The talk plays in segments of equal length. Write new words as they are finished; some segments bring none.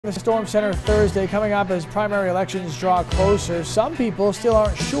The Storm Center Thursday coming up as primary elections draw closer. Some people still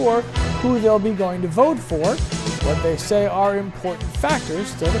aren't sure who they'll be going to vote for. What they say are important factors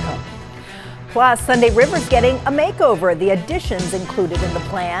still to come. Plus, Sunday River's getting a makeover. The additions included in the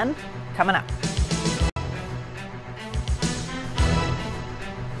plan coming up.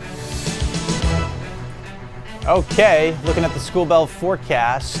 Okay, looking at the school bell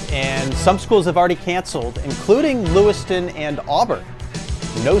forecast, and some schools have already canceled, including Lewiston and Auburn.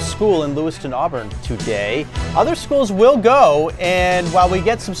 No school in Lewiston, Auburn today. Other schools will go, and while we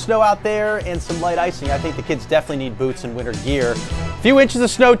get some snow out there and some light icing, I think the kids definitely need boots and winter gear. A few inches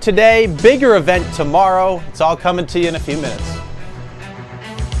of snow today, bigger event tomorrow. It's all coming to you in a few minutes.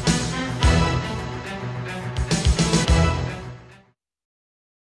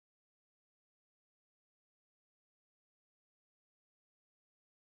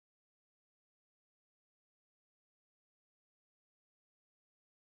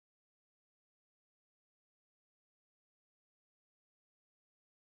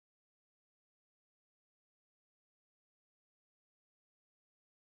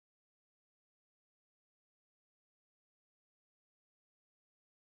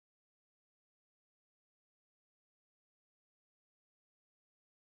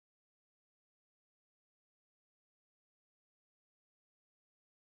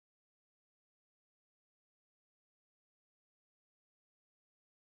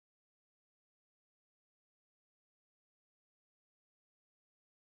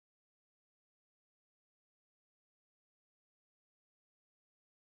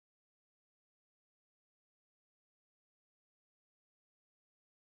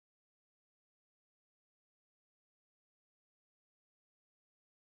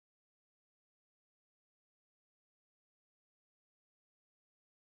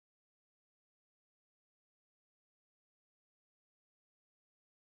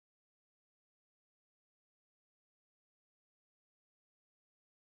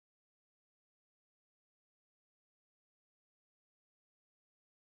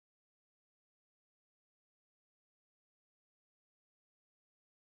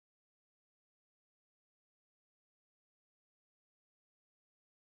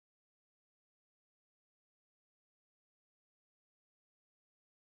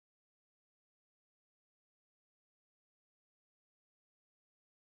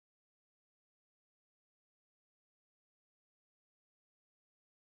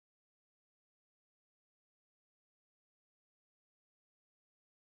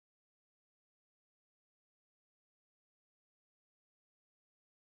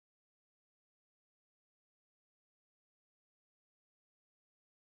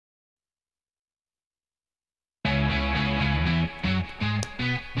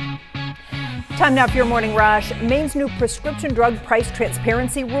 Time now for your morning rush. Maine's new prescription drug price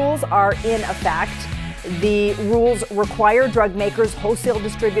transparency rules are in effect. The rules require drug makers, wholesale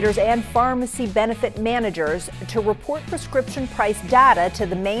distributors, and pharmacy benefit managers to report prescription price data to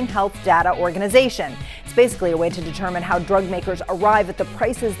the Maine Health Data Organization. It's basically a way to determine how drug makers arrive at the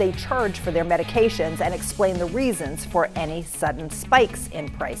prices they charge for their medications and explain the reasons for any sudden spikes in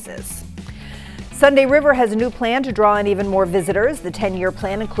prices. Sunday River has a new plan to draw in even more visitors. The 10-year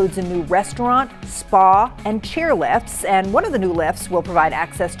plan includes a new restaurant, spa, and chairlifts, and one of the new lifts will provide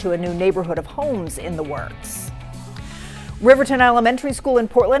access to a new neighborhood of homes in the works. Riverton Elementary School in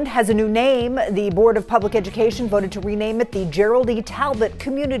Portland has a new name. The Board of Public Education voted to rename it the Gerald E. Talbot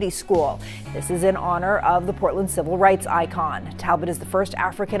Community School. This is in honor of the Portland civil rights icon. Talbot is the first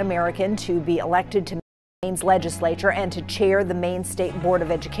African American to be elected to Maine's legislature and to chair the Maine State Board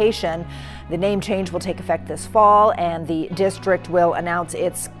of Education. The name change will take effect this fall, and the district will announce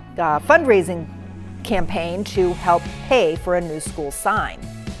its fundraising campaign to help pay for a new school sign.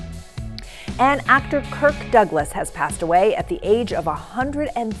 And actor Kirk Douglas has passed away at the age of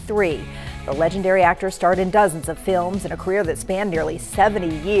 103. The legendary actor starred in dozens of films in a career that spanned nearly 70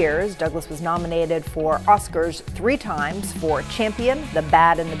 years. Douglas was nominated for Oscars 3 times for Champion, The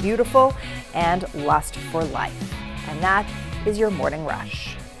Bad and the Beautiful, and Lust for Life. And that is your Morning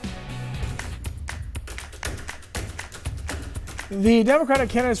Rush. The Democratic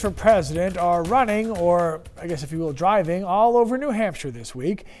candidates for president are running, or I guess if you will, driving, all over New Hampshire this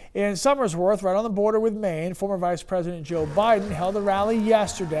week. In Somersworth, right on the border with Maine, former Vice President Joe Biden held a rally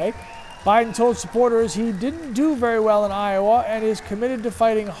yesterday. Biden told supporters he didn't do very well in Iowa and is committed to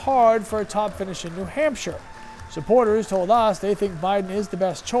fighting hard for a top finish in New Hampshire. Supporters told us they think Biden is the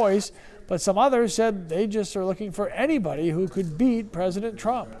best choice, but some others said they just are looking for anybody who could beat President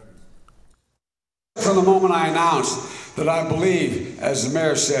Trump. From the moment I announced that I believe, as the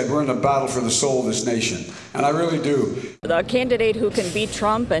mayor said, we're in a battle for the soul of this nation. And I really do. The candidate who can beat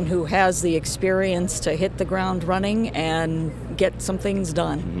Trump and who has the experience to hit the ground running and get some things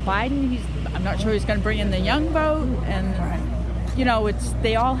done. Biden, I'm not sure he's going to bring in the young vote, and you know,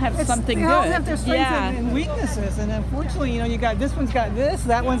 they all have something good. They all have their strengths and weaknesses, and unfortunately, you know, you got this one's got this,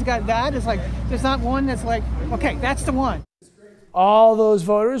 that one's got that. It's like there's not one that's like, okay, that's the one. All those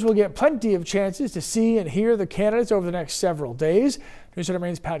voters will get plenty of chances to see and hear the candidates over the next several days. News Center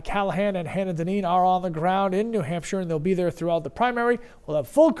Maine's Pat Callahan and Hannah Deneen are on the ground in New Hampshire, and they'll be there throughout the primary. We'll have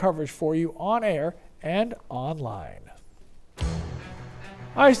full coverage for you on air and online.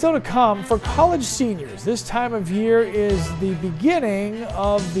 All right, still to come, for college seniors, this time of year is the beginning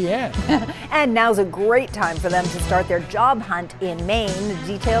of the end. And now's a great time for them to start their job hunt in Maine. The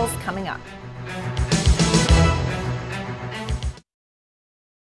details coming up.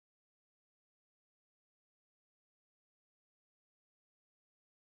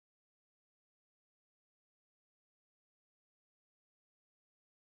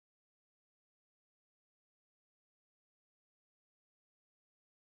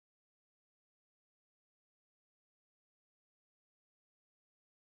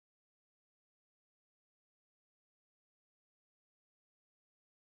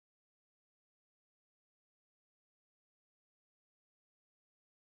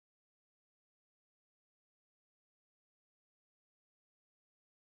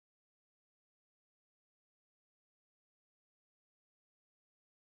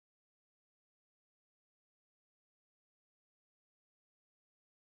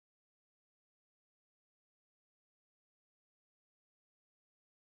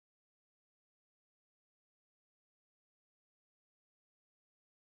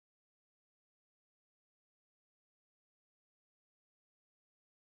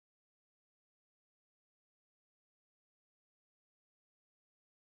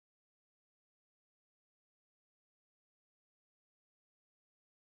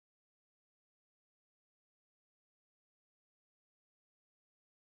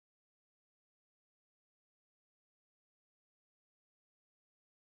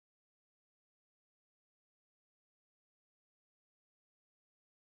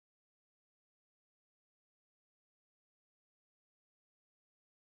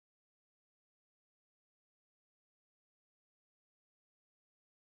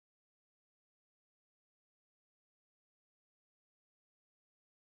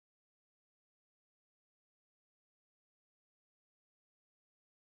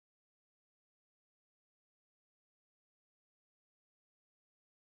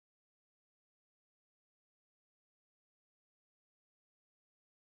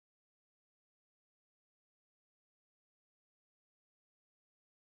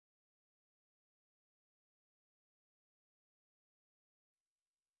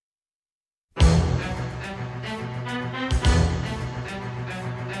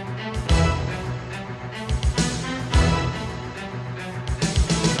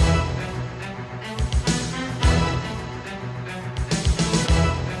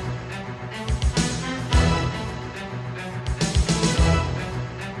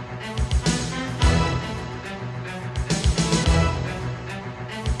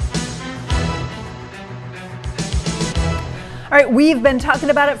 All right, we've been talking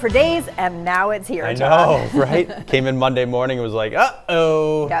about it for days, and now it's here. I know, right? Came in Monday morning and was like,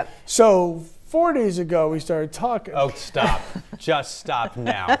 uh-oh. Yep. So 4 days ago, we started talking. Oh, stop. Just stop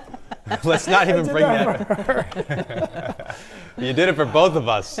now. Let's not even bring that. You did it for both of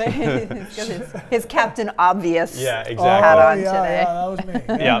us. his Captain Obvious yeah, exactly. hat on today. Yeah, that was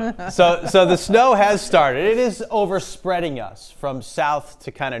me. Yeah. So the snow has started. It is overspreading us from south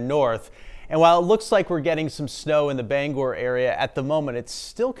to kind of north. And while it looks like we're getting some snow in the Bangor area at the moment, it's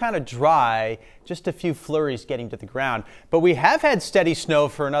still kind of dry, just a few flurries getting to the ground. But we have had steady snow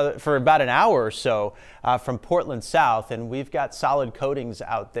for about an hour or so from Portland south, and we've got solid coatings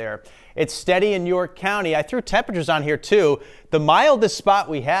out there. It's steady in York County. I threw temperatures on here too. The mildest spot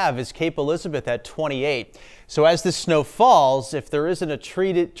we have is Cape Elizabeth at 28. So as the snow falls, if there isn't a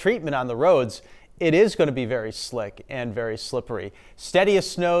treatment on the roads, it is going to be very slick and very slippery.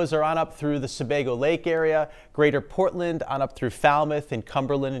 Steadiest snows are on up through the Sebago Lake area, Greater Portland, on up through Falmouth and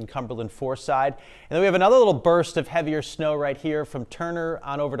Cumberland Forsyth. And then we have another little burst of heavier snow right here from Turner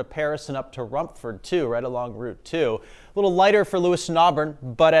on over to Paris and up to Rumford too, right along Route 2. A little lighter for Lewiston Auburn,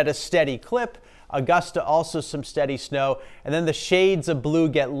 but at a steady clip. Augusta also some steady snow, and then the shades of blue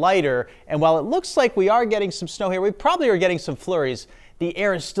get lighter. And while it looks like we are getting some snow here, we probably are getting some flurries. the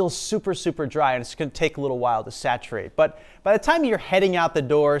air is still super, super dry, and it's going to take a little while to saturate. But by the time you're heading out the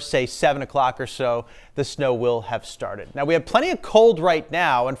door, say 7 o'clock or so, the snow will have started. Now, we have plenty of cold right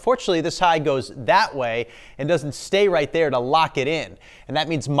now. Unfortunately, this high goes that way and doesn't stay right there to lock it in. And that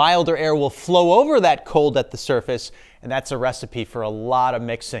means milder air will flow over that cold at the surface, and that's a recipe for a lot of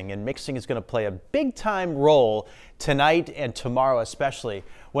mixing. And mixing is going to play a big-time role tonight and tomorrow, especially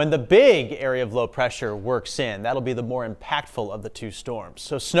when the big area of low pressure works in. That'll be the more impactful of the two storms.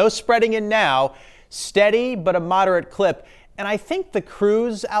 So snow spreading in now, steady but a moderate clip. And I think the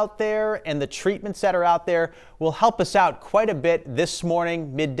crews out there and the treatments that are out there will help us out quite a bit this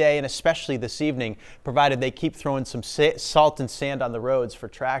morning, midday, and especially this evening, provided they keep throwing some salt and sand on the roads for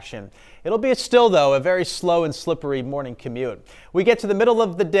traction. It'll be still, though, a very slow and slippery morning commute. We get to the middle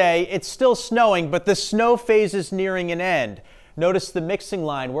of the day, it's still snowing, but the snow phase is nearing an end. Notice the mixing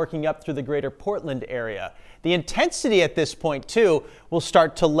line working up through the greater Portland area. The intensity at this point, too, will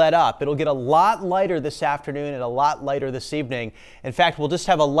start to let up. It'll get a lot lighter this afternoon and a lot lighter this evening. In fact, we'll just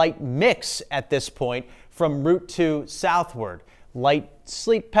have a light mix at this point from Route 2 southward. Light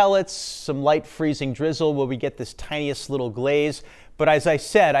sleet pellets, some light freezing drizzle where we get this tiniest little glaze. But as I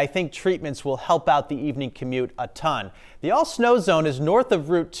said, I think treatments will help out the evening commute a ton. The all-snow zone is north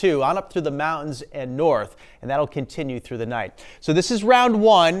of Route 2, on up through the mountains and north, and that'll continue through the night. So this is round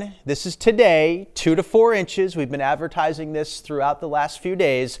one. This is today, 2 to 4 inches. We've been advertising this throughout the last few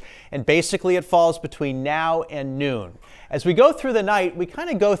days, and basically it falls between now and noon. As we go through the night, we kind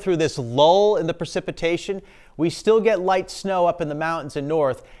of go through this lull in the precipitation. We still get light snow up in the mountains and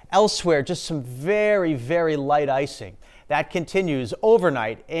north. Elsewhere, just some very, very light icing. That continues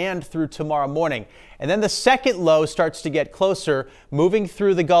overnight and through tomorrow morning. And then the second low starts to get closer, moving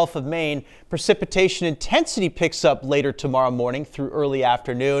through the Gulf of Maine. Precipitation intensity picks up later tomorrow morning through early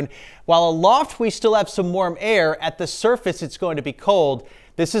afternoon. While aloft we still have some warm air, at the surface it's going to be cold.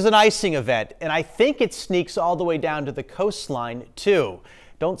 This is an icing event, and I think it sneaks all the way down to the coastline too.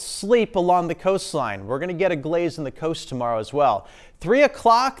 Don't sleep along the coastline. We're going to get a glaze in the coast tomorrow as well. 3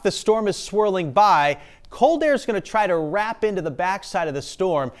 o'clock, the storm is swirling by. Cold air is going to try to wrap into the backside of the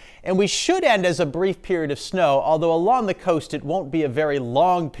storm, and we should end as a brief period of snow, although along the coast it won't be a very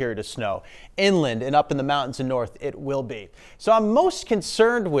long period of snow. Inland and up in the mountains and north it will be. So I'm most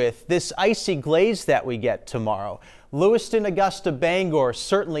concerned with this icy glaze that we get tomorrow. Lewiston, Augusta, Bangor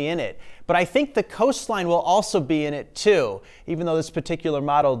certainly in it, but I think the coastline will also be in it too. Even though this particular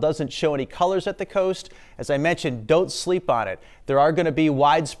model doesn't show any colors at the coast, as I mentioned, don't sleep on it. There are going to be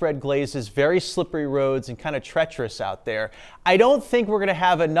widespread glazes, very slippery roads, and kind of treacherous out there. I don't think we're going to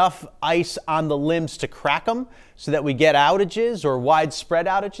have enough ice on the limbs to crack them so that we get outages or widespread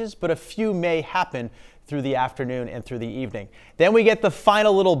outages, but a few may happen through the afternoon and through the evening. Then we get the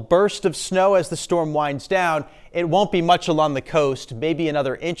final little burst of snow as the storm winds down. It won't be much along the coast, maybe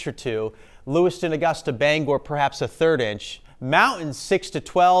another inch or two. Lewiston, Augusta, Bangor, perhaps a 1/3 inch. Mountains 6 to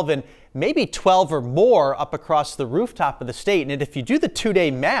 12 and maybe 12 or more up across the rooftop of the state. And if you do the 2-day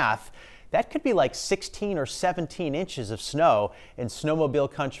math, that could be like 16 or 17 inches of snow in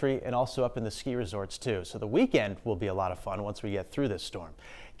snowmobile country and also up in the ski resorts too. So the weekend will be a lot of fun once we get through this storm.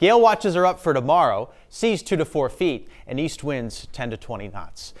 Gale watches are up for tomorrow, seas 2 to 4 feet, and east winds 10 to 20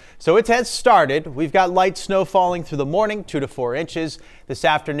 knots. So it has started. We've got light snow falling through the morning, 2 to 4 inches. This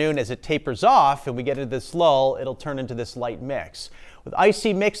afternoon, as it tapers off and we get into this lull, it'll turn into this light mix. With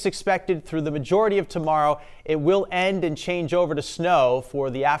icy mix expected through the majority of tomorrow, it will end and change over to snow for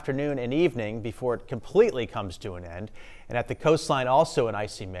the afternoon and evening before it completely comes to an end. And at the coastline, also an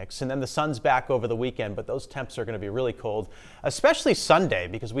icy mix. And then the sun's back over the weekend, but those temps are going to be really cold, especially Sunday,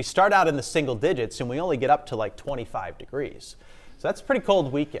 because we start out in the single digits and we only get up to like 25 degrees. So that's a pretty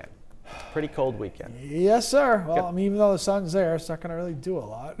cold weekend. Pretty cold weekend. Yes, sir. Well, I mean, even though the sun's there, it's not going to really do a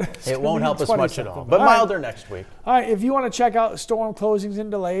lot. It won't help us much at all, but milder next week. All right, if you want to check out storm closings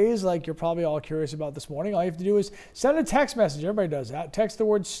and delays, like you're probably all curious about this morning, all you have to do is send a text message. Everybody does that. Text the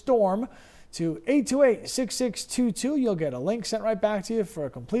word storm to 828-6622. You'll get a link sent right back to you for a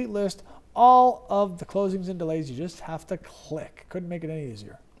complete list. All of the closings and delays, you just have to click. Couldn't make it any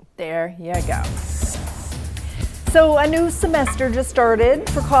easier. There you go. So a new semester just started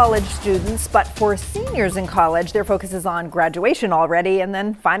for college students, but for seniors in college, their focus is on graduation already and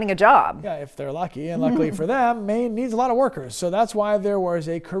then finding a job. Yeah, if they're lucky. And luckily for them, Maine needs a lot of workers. So that's why there was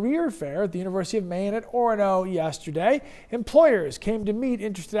a career fair at the University of Maine at Orono yesterday. Employers came to meet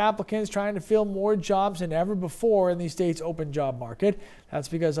interested applicants trying to fill more jobs than ever before in the state's open job market. That's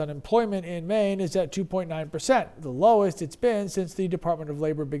because unemployment in Maine is at 2.9%, the lowest it's been since the Department of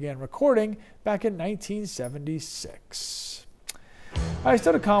Labor began recording back in 1976.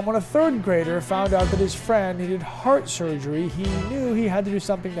 Still to come, when a third grader found out that his friend needed heart surgery, he knew he had to do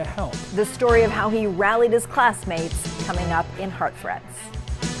something to help. The story of how he rallied his classmates coming up in Heart Threads.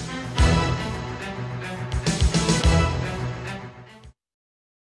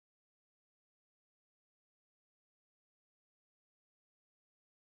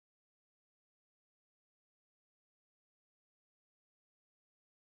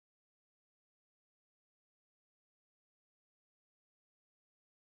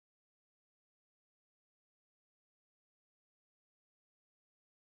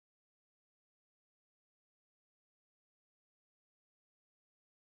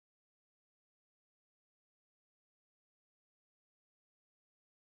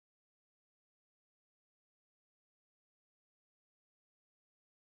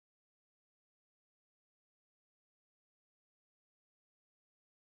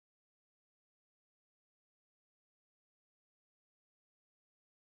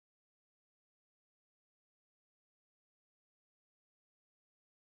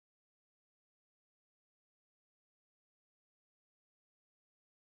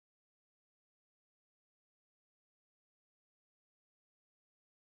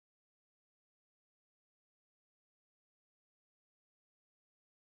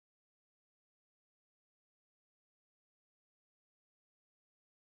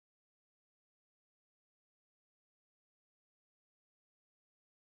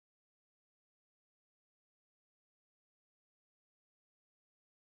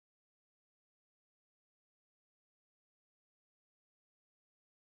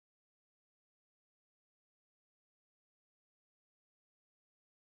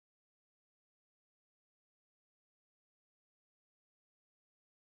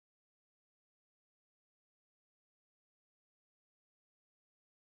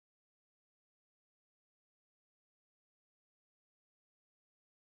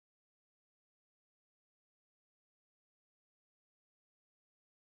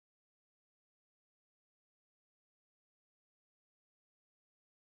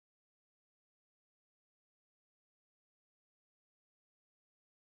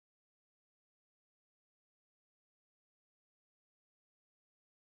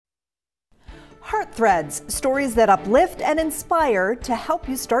 Heart Threads, stories that uplift and inspire to help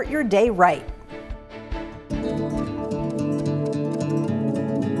you start your day right.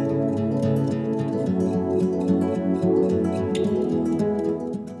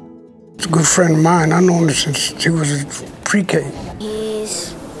 He's a good friend of mine. I've known him since he was pre-K.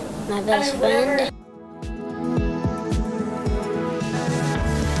 He's my best friend.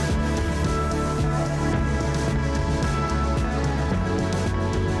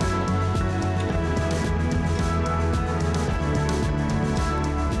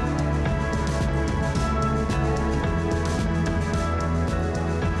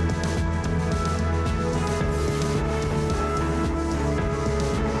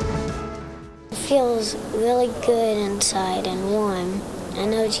 It feels really good inside and warm. I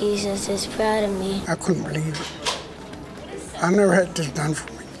know Jesus is proud of me. I couldn't believe it. I never had this done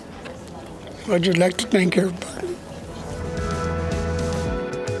for me. I'd just like to thank everybody.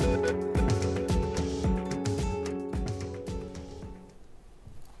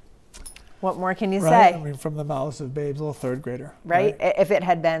 What more can you Right? say? I mean, from the mouths of Babe's little third grader. Right? If it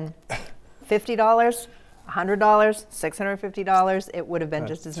had been $50, $100, $650, it would have been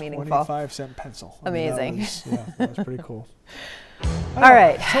just as meaningful. 25-cent pencil. Amazing. That was pretty cool. All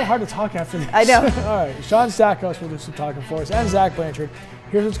right. It's so hard to talk after this. I know. All right. Sean Stackhouse will do some talking for us, and Zach Blanchard.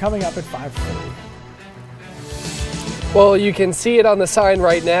 Here's what's coming up at 5:30. Well, you can see it on the sign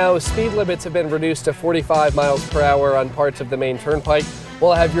right now. Speed limits have been reduced to 45 miles per hour on parts of the Maine Turnpike.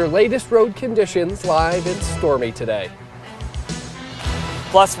 We'll have your latest road conditions live and stormy today.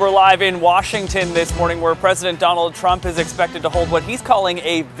 Plus, we're live in Washington this morning where President Donald Trump is expected to hold what he's calling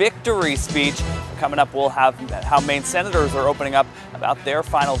a victory speech. Coming up, we'll have how Maine senators are opening up about their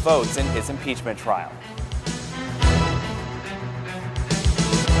final votes in his impeachment trial.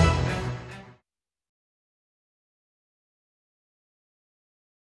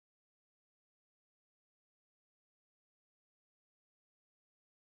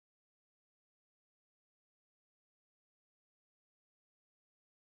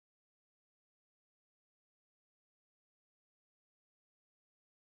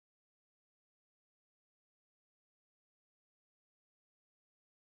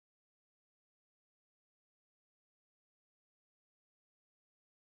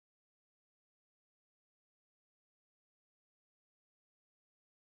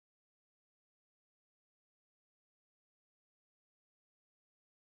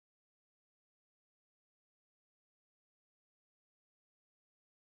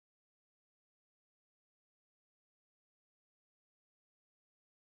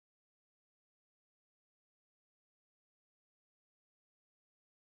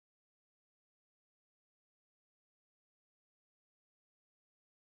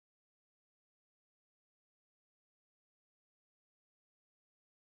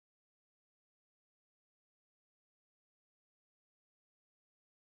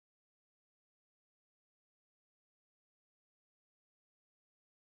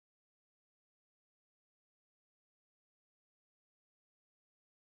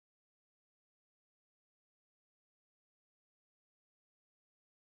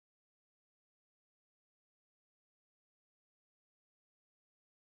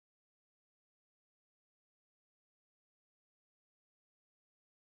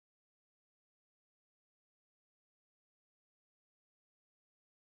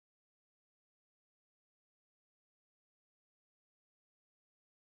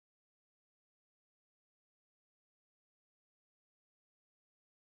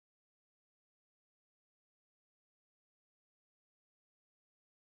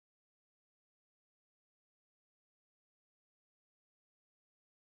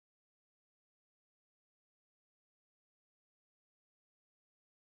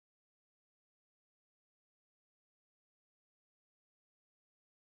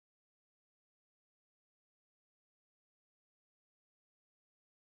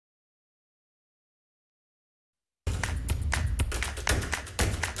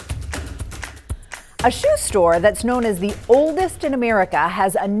 A shoe store that's known as the oldest in America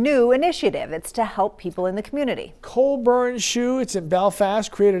has a new initiative. It's to help people in the community. Colburn Shoe, it's in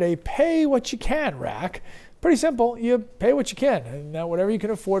Belfast, created a pay what you can rack. Pretty simple. You pay what you can, and whatever you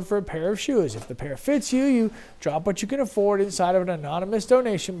can afford for a pair of shoes. If the pair fits you, you drop what you can afford inside of an anonymous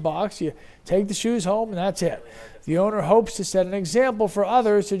donation box. You take the shoes home, and that's it. The owner hopes to set an example for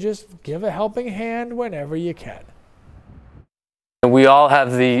others to just give a helping hand whenever you can. We all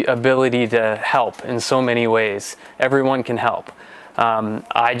have the ability to help in so many ways. Everyone can help.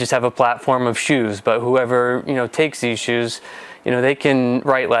 I just have a platform of shoes, but whoever takes these shoes, they can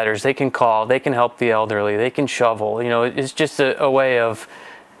write letters, they can call, they can help the elderly, they can shovel. It's just a way of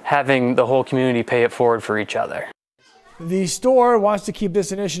having the whole community pay it forward for each other. The store wants to keep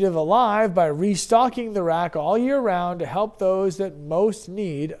this initiative alive by restocking the rack all year round to help those that most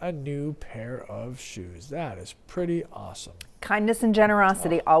need a new pair of shoes. That is pretty awesome. Kindness and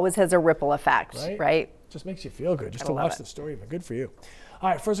generosity always has a ripple effect, right? Just makes you feel good just to watch the story. Even good for you. All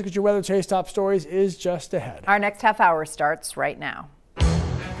right, first look at your weather. Today's top stories is just ahead. Our next half hour starts right now.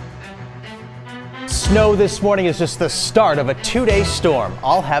 Snow this morning is just the start of a 2-day storm.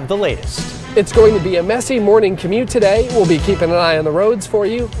 I'll have the latest. It's going to be a messy morning commute today. We'll be keeping an eye on the roads for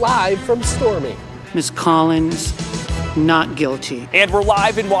you, live from Stormy. Ms. Collins, not guilty. And we're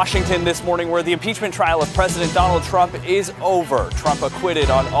live in Washington this morning where the impeachment trial of President Donald Trump is over. Trump acquitted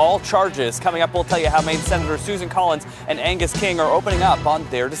on all charges. Coming up, we'll tell you how Maine Senator Susan Collins and Angus King are opening up on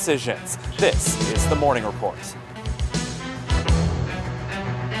their decisions. This is the Morning Report.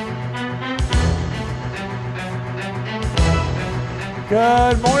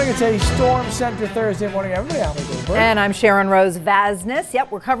 Good morning. It's a Storm Center Thursday morning. Everybody, I'm Goldberg. And I'm Sharon Rose Vasnes.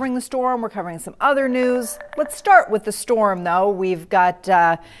 Yep, we're covering the storm. We're covering some other news. Let's start with the storm, though. We've got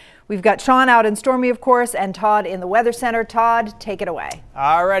Sean out in Stormy, of course, and Todd in the Weather Center. Todd, take it away.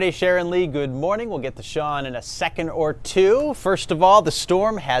 All righty, Sharon Lee, good morning. We'll get to Sean in a second or two. First of all, the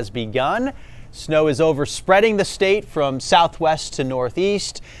storm has begun. Snow is overspreading the state from southwest to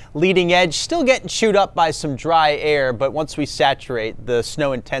northeast. Leading edge still getting chewed up by some dry air, but once we saturate, the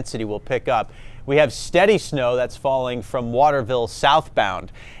snow intensity will pick up. We have steady snow that's falling from Waterville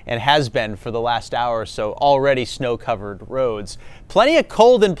southbound and has been for the last hour or so, already snow-covered roads. Plenty of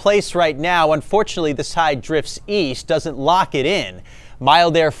cold in place right now. Unfortunately, this high drifts east, doesn't lock it in.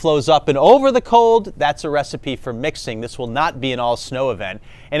 Mild air flows up and over the cold. That's a recipe for mixing. This will not be an all-snow event.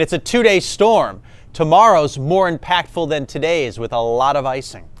 And it's a 2-day storm. Tomorrow's more impactful than today's with a lot of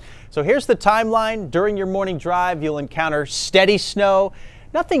icing. So here's the timeline. During your morning drive, you'll encounter steady snow.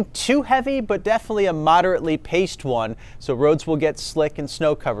 Nothing too heavy, but definitely a moderately paced one, so roads will get slick and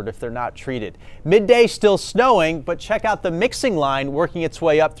snow-covered if they're not treated. Midday still snowing, but check out the mixing line working its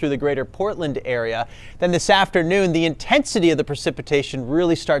way up through the greater Portland area. Then this afternoon, the intensity of the precipitation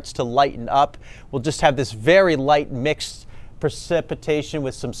really starts to lighten up. We'll just have this very light mixed precipitation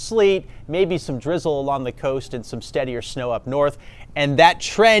with some sleet, maybe some drizzle along the coast and some steadier snow up north. And that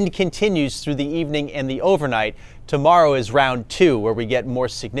trend continues through the evening and the overnight. Tomorrow is round 2 where we get more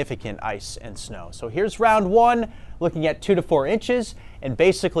significant ice and snow. So here's round 1, looking at 2 to 4 inches, and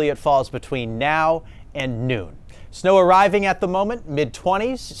basically it falls between now and noon. Snow arriving at the moment,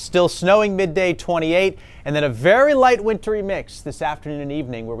 mid-20s, still snowing midday 28, and then a very light wintry mix this afternoon and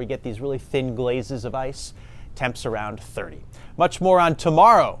evening where we get these really thin glazes of ice, temps around 30. Much more on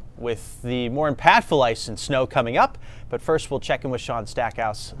tomorrow with the more impactful ice and snow coming up. But first, we'll check in with Sean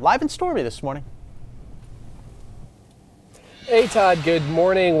Stackhouse, live in Stormy this morning. Hey, Todd, good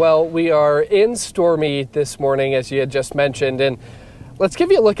morning. Well, we are in Stormy this morning, as you had just mentioned, and let's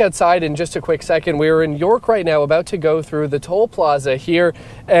give you a look outside in just a quick second. We are in York right now, about to go through the toll plaza here,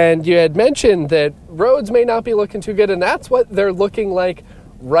 and you had mentioned that roads may not be looking too good, and that's what they're looking like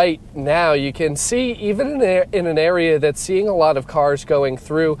right now. You can see, even in an area that's seeing a lot of cars going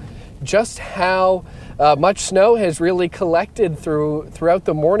through, just how much snow has really collected throughout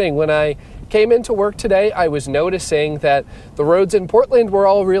the morning. When I came into work today, I was noticing that the roads in Portland were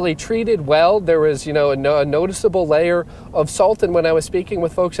all really treated well. There was, a noticeable layer of salt. And when I was speaking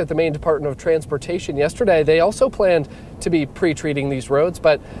with folks at the Maine Department of Transportation yesterday, they also planned to be pre-treating these roads.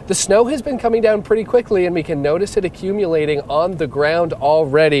 But the snow has been coming down pretty quickly, and we can notice it accumulating on the ground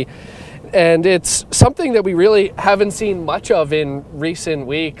already. And it's something that we really haven't seen much of in recent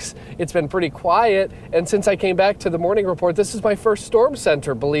weeks. It's been pretty quiet, and since I came back to the morning report, this is my first storm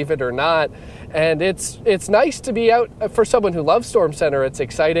center, believe it or not. And it's nice to be out. For someone who loves storm center, it's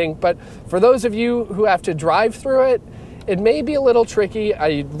exciting. But for those of you who have to drive through it, it may be a little tricky.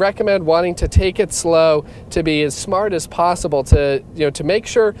 I recommend wanting to take it slow, to be as smart as possible, to make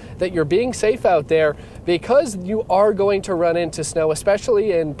sure that you're being safe out there, because you are going to run into snow,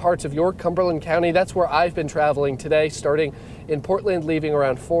 especially in parts of York, Cumberland County. That's where I've been traveling today, starting in Portland, leaving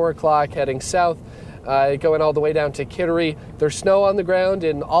around 4 o'clock, heading south, going all the way down to Kittery. There's snow on the ground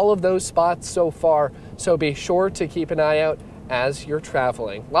in all of those spots so far, so be sure to keep an eye out as you're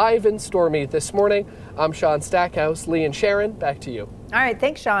traveling. Live in Stormy this morning, I'm Sean Stackhouse. Lee and Sharon, back to you. All right,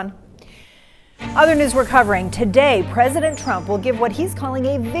 thanks, Sean. Other news we're covering today, President Trump will give what he's calling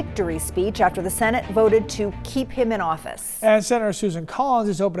a victory speech after the Senate voted to keep him in office. And Senator Susan Collins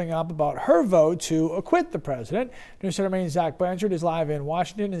is opening up about her vote to acquit the president. News Center Maine's Zach Blanchard is live in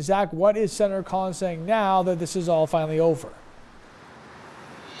Washington. And Zach, what is Senator Collins saying now that this is all finally over?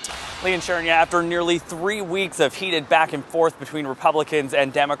 Lee and Sharon, after nearly 3 weeks of heated back and forth between Republicans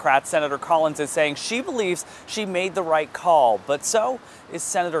and Democrats, Senator Collins is saying she believes she made the right call, but so is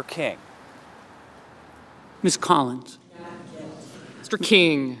Senator King. Ms. Collins. Mr.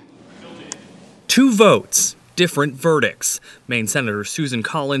 King. 2 votes, different verdicts. Maine Senator Susan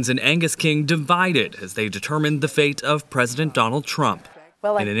Collins and Angus King divided as they determined the fate of President Donald Trump.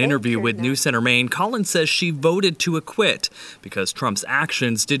 In an interview with News Center Maine, Collins says she voted to acquit because Trump's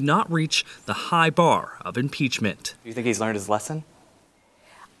actions did not reach the high bar of impeachment. Do you think he's learned his lesson?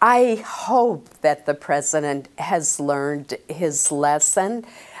 I hope that the president has learned his lesson,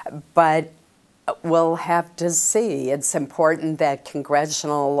 but we'll have to see. It's important that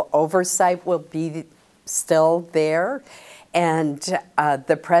congressional oversight will be still there. And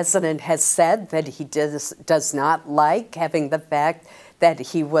the president has said that he does not like having the fact that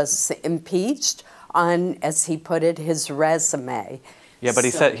he was impeached on, as he put it, his resume. Yeah, but he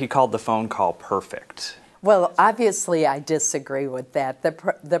said he called the phone call perfect. Well, obviously, I disagree with that.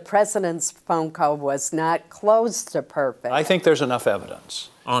 The president's phone call was not close to perfect. I think there's enough evidence.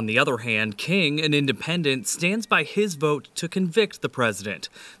 On the other hand, King, an independent, stands by his vote to convict the president,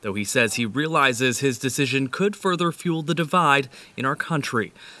 though he says he realizes his decision could further fuel the divide in our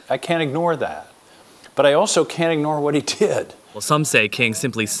country. I can't ignore that, but I also can't ignore what he did. Well, some say King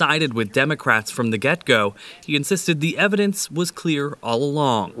simply sided with Democrats from the get-go. He insisted the evidence was clear all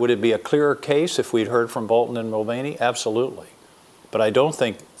along. Would it be a clearer case if we'd heard from Bolton and Mulvaney? Absolutely. But I don't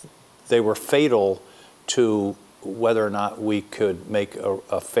think they were fatal to whether or not we could make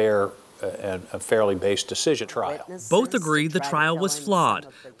a fair and a fairly based decision trial. Both agree the trial was flawed,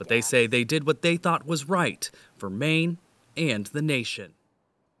 but they say they did what they thought was right for Maine and the nation.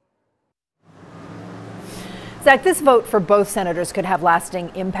 Zach, this vote for both senators could have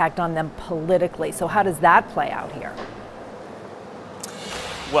lasting impact on them politically. So how does that play out here?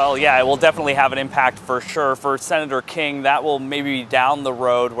 Well, yeah, it will definitely have an impact for sure. For Senator King, that will maybe be down the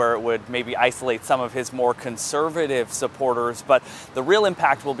road where it would maybe isolate some of his more conservative supporters. But the real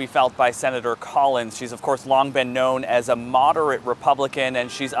impact will be felt by Senator Collins. She's, of course, long been known as a moderate Republican,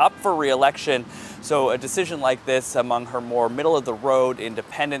 and she's up for re-election. So a decision like this among her more middle-of-the-road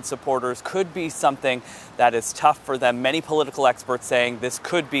independent supporters could be something that is tough for them. Many political experts saying this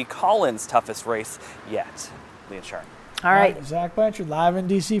could be Collins' toughest race yet. Lee and Sharon. All right. Zach Blanchard live in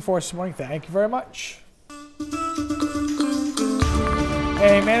D.C. for us this morning. Thank you very much.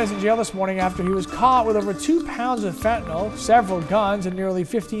 A man is in jail this morning after he was caught with over 2 pounds of fentanyl, several guns, and nearly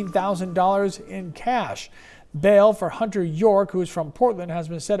 $15,000 in cash. Bail for Hunter York, who is from Portland, has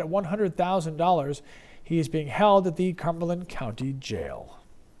been set at $100,000. He is being held at the Cumberland County Jail.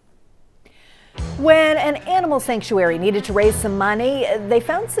 When an animal sanctuary needed to raise some money, they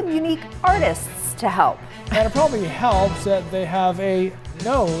found some unique artists to help. And it probably helps that they have a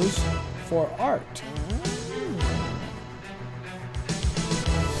nose for art.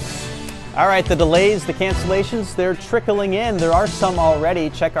 All right, the delays, the cancellations, they're trickling in. There are some already.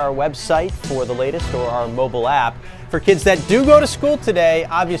 Check our website for the latest or our mobile app. For kids that do go to school today,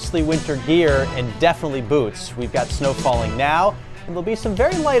 obviously winter gear and definitely boots. We've got snow falling now, and there'll be some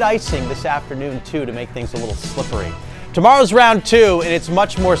very light icing this afternoon too to make things a little slippery. Tomorrow's round 2, and it's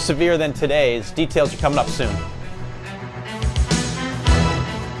much more severe than today's. Details are coming up soon.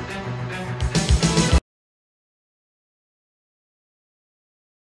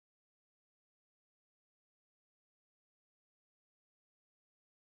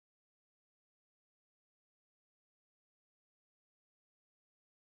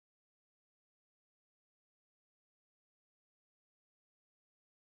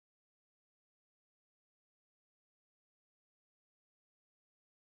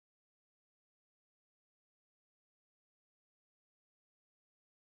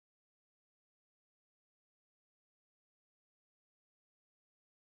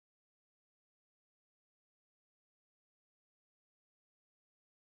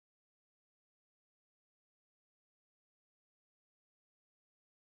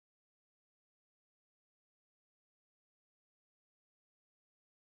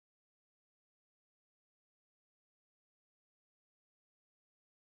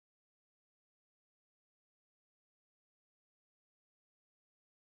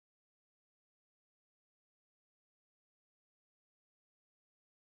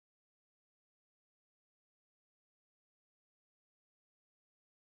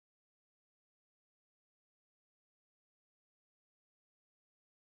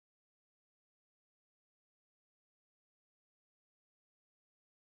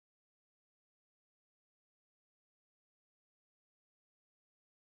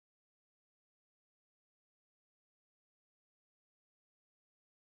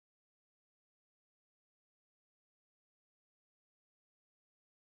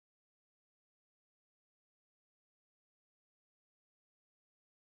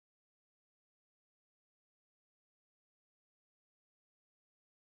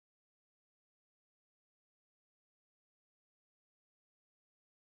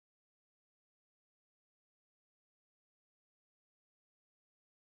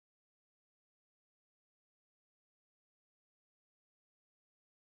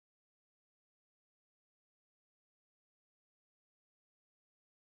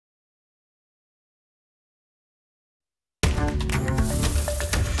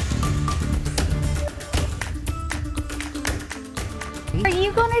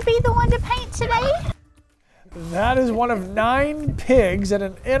 to be the one to paint today? That is one of 9 pigs at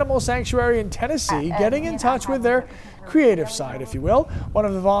an animal sanctuary in Tennessee getting in touch with their creative side, if you will. One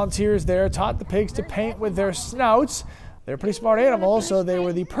of the volunteers there taught the pigs to paint with their snouts. They're pretty smart animals, so they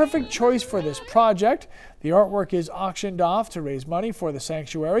were the perfect choice for this project. The artwork is auctioned off to raise money for the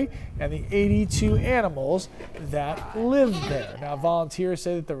sanctuary and the 82 animals that live there. Now, volunteers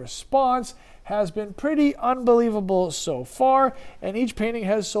say that the response has been pretty unbelievable so far, and each painting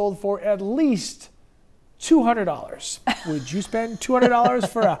has sold for at least $200. Would you spend $200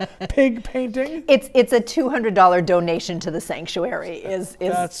 for a pig painting? It's a $200 donation to the sanctuary.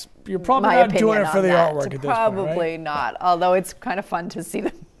 You're probably not doing it for the artwork at this point, Probably right? not. Although it's kind of fun to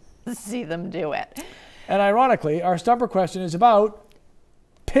see them do it. And ironically, our stumper question is about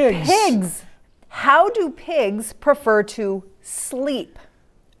pigs. Pigs. How do pigs prefer to sleep?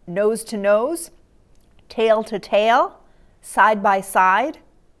 Nose to nose, tail to tail, side by side,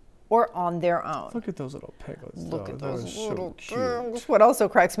 or on their own? Look at those little piglets. Look at those little so pigs. What also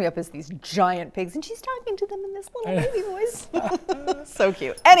cracks me up is these giant pigs, and she's talking to them in this little baby voice. So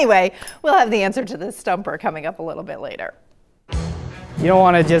cute. Anyway, we'll have the answer to this stumper coming up a little bit later. You don't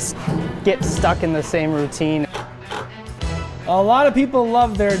want to just get stuck in the same routine. A lot of people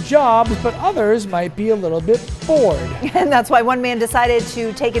love their jobs, but others might be a little bit bored. And that's why one man decided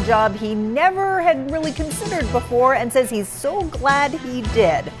to take a job he never had really considered before and says he's so glad he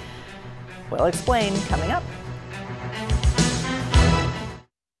did. We'll explain coming up.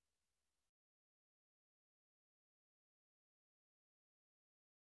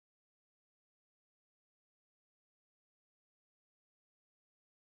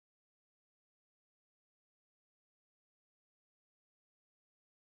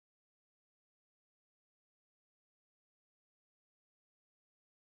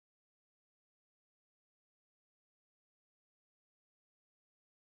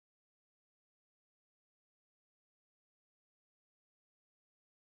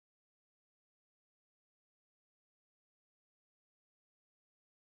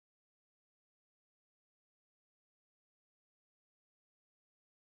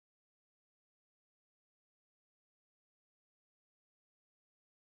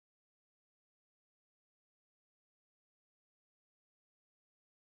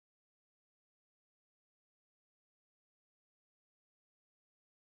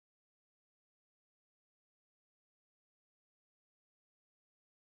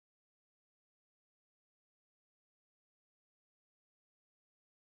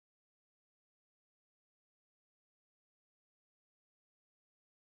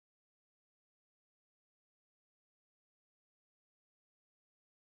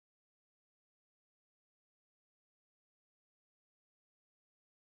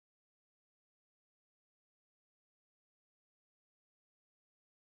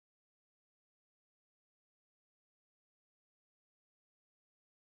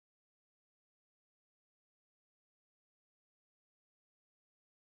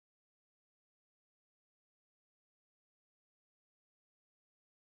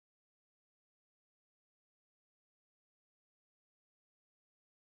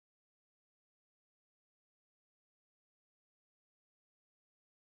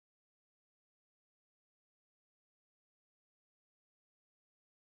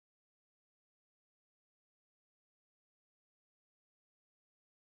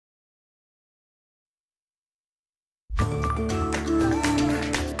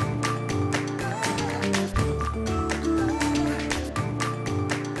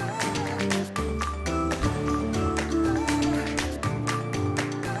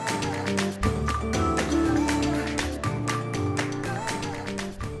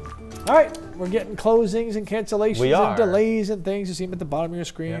 All right, we're getting closings and cancellations We are. and delays and things. You see them at the bottom of your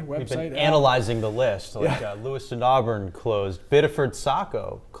screen, Yeah, website. we've been analyzing the list. Like Lewiston Auburn closed, Biddeford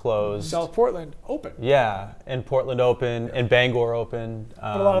Saco closed. South Portland open. Yeah, and Portland open, and Bangor open.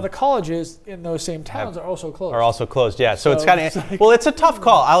 But a lot of the colleges in those same towns are also closed. Yeah, so it's kind of, well, it's a tough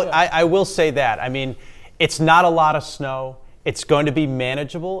call. I will say that. I mean, it's not a lot of snow. It's going to be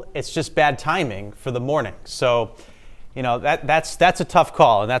manageable. It's just bad timing for the morning. So, you know, that's a tough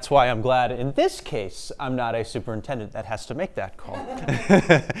call, and that's why I'm glad in this case I'm not a superintendent that has to make that call.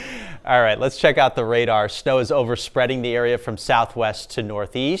 All right, let's check out the radar. Snow is overspreading the area from southwest to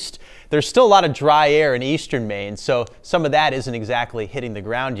northeast. There's still a lot of dry air in eastern Maine, so some of that isn't exactly hitting the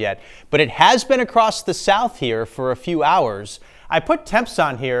ground yet, but it has been across the south here for a few hours. I put temps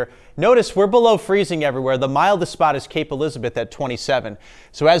on here. Notice we're below freezing everywhere. The mildest spot is Cape Elizabeth at 27.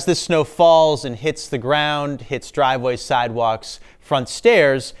 So as this snow falls and hits the ground, hits driveways, sidewalks, front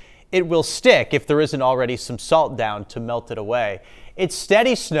stairs, it will stick if there isn't already some salt down to melt it away. It's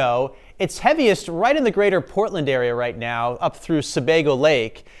steady snow. It's heaviest right in the greater Portland area right now, up through Sebago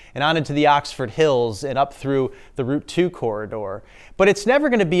Lake and on into the Oxford Hills and up through the Route 2 corridor. But it's never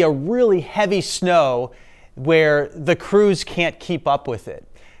going to be a really heavy snow where the crews can't keep up with it.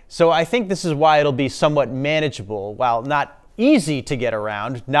 So I think this is why it'll be somewhat manageable, while not easy to get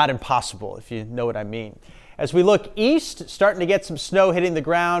around, not impossible, if you know what I mean. As we look east, starting to get some snow hitting the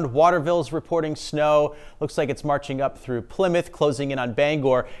ground. Waterville's reporting snow. Looks like it's marching up through Plymouth, closing in on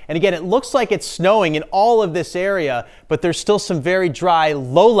Bangor. And again, it looks like it's snowing in all of this area, but there's still some very dry,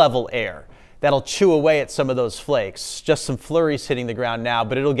 low-level air that'll chew away at some of those flakes. Just some flurries hitting the ground now,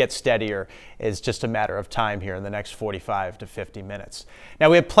 but it'll get steadier. It's just a matter of time here in the next 45 to 50 minutes. Now,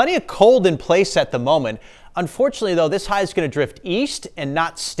 we have plenty of cold in place at the moment. Unfortunately, though, this high is going to drift east and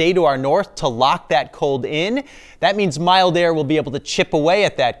not stay to our north to lock that cold in. That means mild air will be able to chip away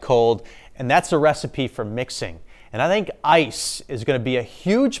at that cold, and that's a recipe for mixing. And I think ice is going to be a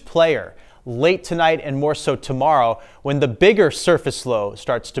huge player late tonight and more so tomorrow when the bigger surface low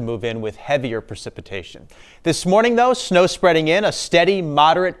starts to move in with heavier precipitation. This morning, though, snow spreading in, a steady,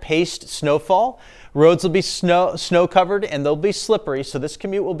 moderate paced snowfall. Roads will be snow covered and they'll be slippery, so this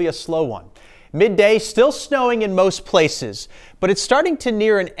commute will be a slow one. Midday, still snowing in most places, but it's starting to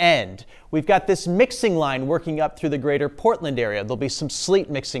near an end. We've got this mixing line working up through the greater Portland area. There'll be some sleet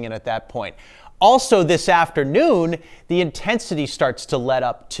mixing in at that point. Also this afternoon, the intensity starts to let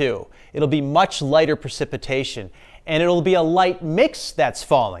up too. It'll be much lighter precipitation, and it'll be a light mix that's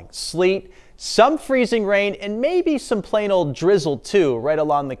falling. Sleet, some freezing rain, and maybe some plain old drizzle too right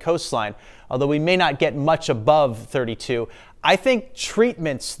along the coastline, although we may not get much above 32. I think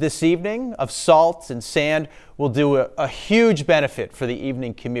treatments this evening of salt and sand will do a huge benefit for the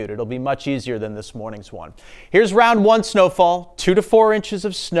evening commute. It'll be much easier than this morning's one. Here's round one snowfall, 2 to 4 inches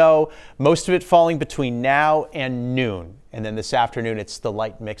of snow, most of it falling between now and noon. And then this afternoon, it's the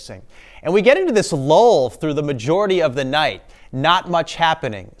light mixing. And we get into this lull through the majority of the night. Not much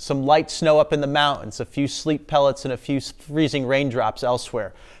happening. Some light snow up in the mountains, a few sleet pellets and a few freezing raindrops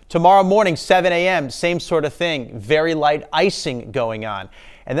elsewhere. Tomorrow morning, 7 a.m., same sort of thing. Very light icing going on.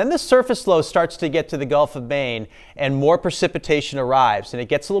 And then the surface low starts to get to the Gulf of Maine and more precipitation arrives and it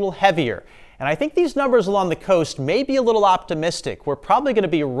gets a little heavier. And I think these numbers along the coast may be a little optimistic. We're probably going to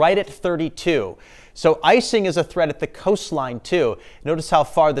be right at 32. So icing is a threat at the coastline too. Notice how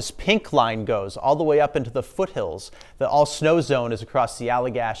far this pink line goes, all the way up into the foothills. The all snow zone is across the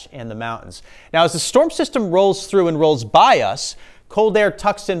Allagash and the mountains. Now as the storm system rolls through and rolls by us, cold air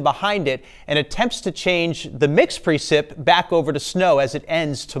tucks in behind it and attempts to change the mixed precip back over to snow as it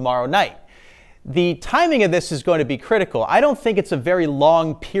ends tomorrow night. The timing of this is going to be critical. I don't think it's a very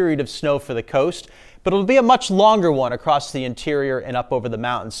long period of snow for the coast, but it'll be a much longer one across the interior and up over the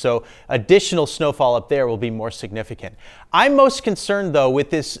mountains, so additional snowfall up there will be more significant. I'm most concerned, though,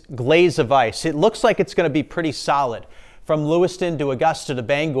 with this glaze of ice. It looks like it's going to be pretty solid from Lewiston to Augusta to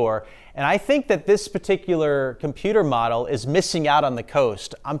Bangor, and I think that this particular computer model is missing out on the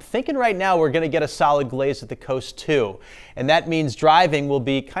coast. I'm thinking right now we're going to get a solid glaze at the coast too, and that means driving will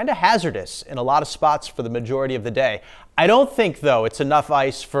be kind of hazardous in a lot of spots for the majority of the day. I don't think, though, it's enough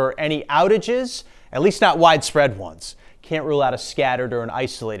ice for any outages, at least not widespread ones. Can't rule out a scattered or an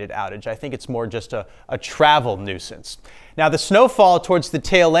isolated outage. I think it's more just a travel nuisance. Now, the snowfall towards the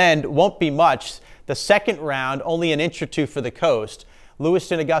tail end won't be much. The second round, only an inch or two for the coast.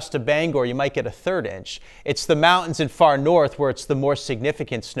 Lewiston, Augusta, Bangor, you might get a 1/3 inch. It's the mountains and far north where it's the more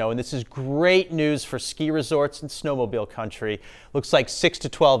significant snow, and this is great news for ski resorts and snowmobile country. Looks like 6 to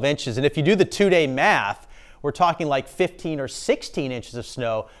 12 inches, and if you do the 2-day math, we're talking like 15 or 16 inches of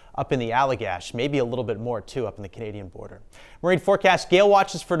snow up in the Allagash, maybe a little bit more too up in the Canadian border. Marine forecast, gale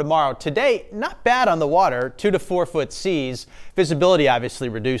watches for tomorrow. Today, not bad on the water, 2 to 4 foot seas. Visibility obviously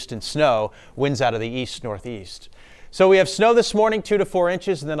reduced in snow, winds out of the east-northeast. So we have snow this morning, 2 to 4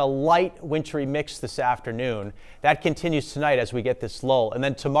 inches, and then a light wintry mix this afternoon. That continues tonight as we get this lull. And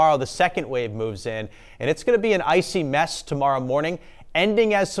then tomorrow, the second wave moves in, and it's going to be an icy mess tomorrow morning,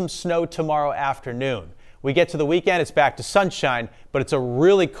 ending as some snow tomorrow afternoon. We get to the weekend, it's back to sunshine, but it's a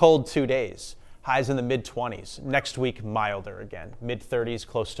really cold 2 days. Highs in the mid-20s. Next week, milder again. Mid-30s,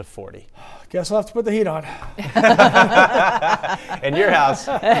 close to 40. Guess we'll have to put the heat on. In your house,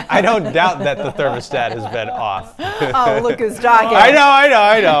 I don't doubt that the thermostat has been off. Oh, look who's talking. I know.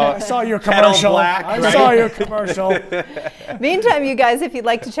 I saw your commercial. I saw your commercial. Meantime, you guys, if you'd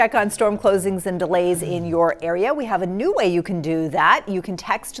like to check on storm closings and delays in your area, we have a new way you can do that. You can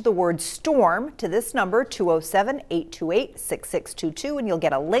text the word storm to this number, 207-828-6622, and you'll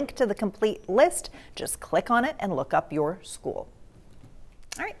get a link to the complete list. Just click on it and look up your school.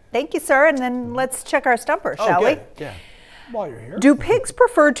 All right, thank you, sir. And then let's check our stumper, shall we? Yeah. while you're here. Do pigs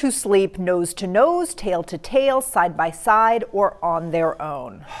prefer to sleep nose to nose, tail to tail, side by side, or on their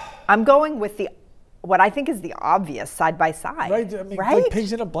own? I'm going with what I think is the obvious, side by side. Right? I mean, right? like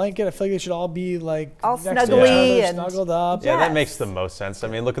pigs in a blanket, I feel like they should all be like all next snuggly to each other, and snuggled up. Yeah, that makes the most sense. I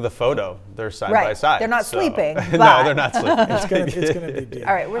mean, look at the photo. They're side right. by side. They're not sleeping. No, they're not sleeping. It's gonna be D.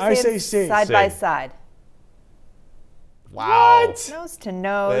 All right, we're I saying say C. side by side. Wow. What? Nose to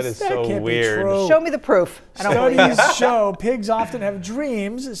nose. That is so can't be weird. true. Show me the proof. I don't believe Studies you. show pigs often have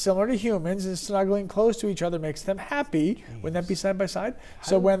dreams similar to humans, and snuggling close to each other makes them happy. Wouldn't that be side by side?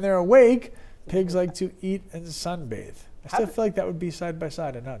 So when they're awake, pigs like to eat and sunbathe. I still feel like that would be side by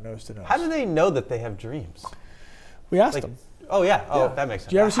side and not nose to nose. How do they know that they have dreams? We asked them. Oh, yeah. Oh, that makes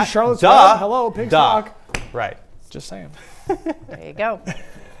sense. Do you ever see Charlotte's Duh. Web? Hello, pigs talk. Right. Just saying. There you go.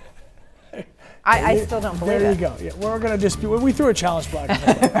 I still don't believe it. There you go. Yeah, we're going to dispute. We threw a challenge flag.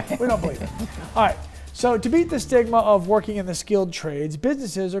 We don't believe it. All right. So to beat the stigma of working in the skilled trades,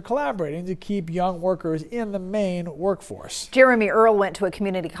 businesses are collaborating to keep young workers in the Maine workforce. Jeremy Earle went to a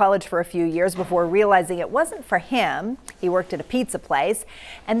community college for a few years before realizing it wasn't for him. He worked at a pizza place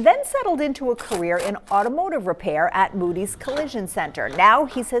and then settled into a career in automotive repair at Moody's Collision Center. Now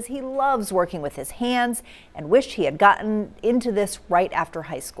he says he loves working with his hands and wished he had gotten into this right after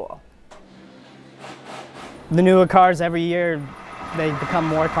high school. The newer cars every year, they become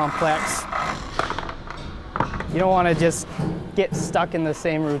more complex. You don't want to just get stuck in the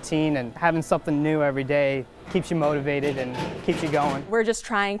same routine, and having something new every day keeps you motivated and keeps you going. We're just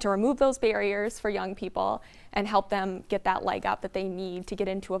trying to remove those barriers for young people and help them get that leg up that they need to get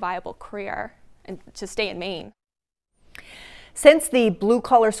into a viable career and to stay in Maine. Since the Blue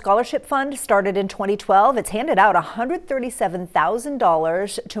Collar Scholarship Fund started in 2012, it's handed out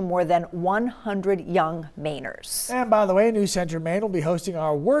 $137,000 to more than 100 young Mainers. And by the way, New Center Maine will be hosting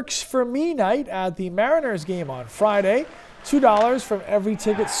our Works for Me night at the Mariners game on Friday. $2 from every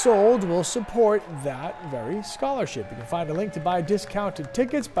ticket sold will support that very scholarship. You can find a link to buy discounted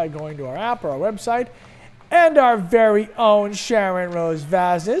tickets by going to our app or our website. And our very own Sharon Rose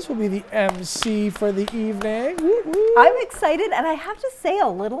Vaznes will be the MC for the evening. Woo -woo. I'm excited, and I have to say, a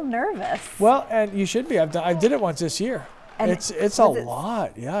little nervous. Well, and you should be. I did it once this year. And it's a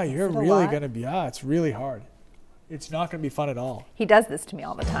lot. Yeah, you're really going to be. Yeah, it's really hard. It's not going to be fun at all. He does this to me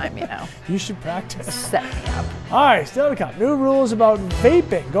all the time, you know. You should practice. Set me up. All right, still to come. New rules about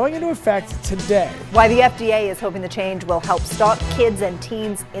vaping going into effect today. Why the FDA is hoping the change will help stop kids and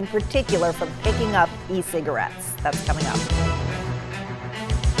teens in particular from picking up e-cigarettes. That's coming up.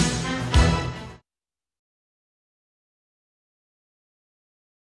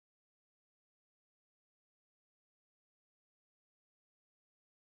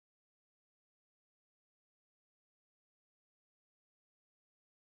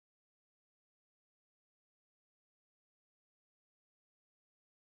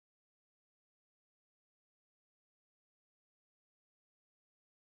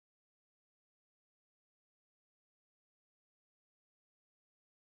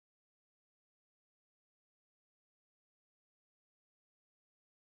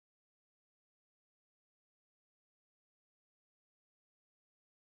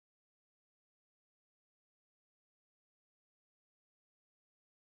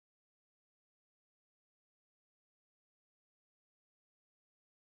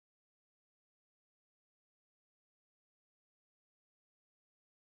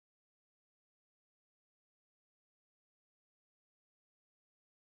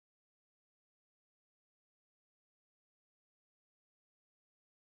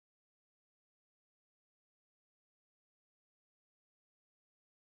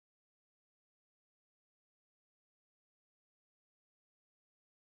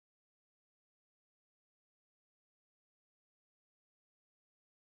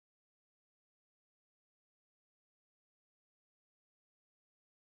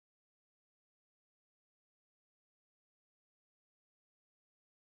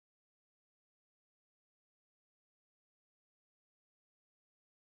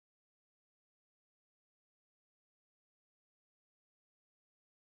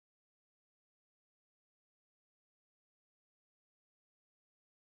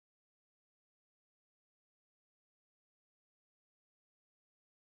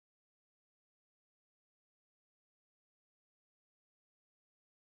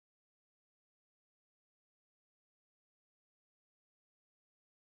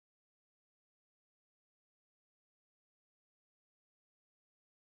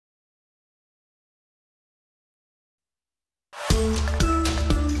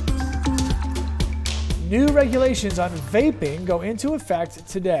 New regulations on vaping go into effect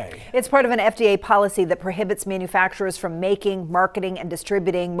today. It's part of an FDA policy that prohibits manufacturers from making, marketing, and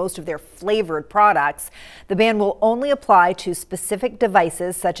distributing most of their flavored products. The ban will only apply to specific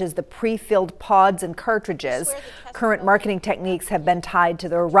devices such as the pre-filled pods and cartridges. Current marketing techniques have been tied to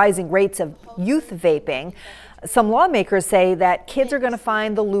the rising rates of youth vaping. Some lawmakers say that kids are going to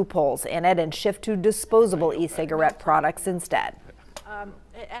find the loopholes in it and shift to disposable e-cigarette products instead.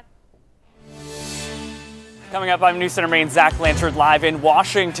 Coming up, I'm News Center Maine's Zach Blanchard live in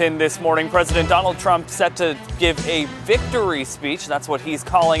Washington this morning. President Donald Trump set to give a victory speech. That's what he's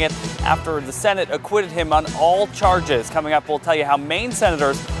calling it after the Senate acquitted him on all charges. Coming up, we'll tell you how Maine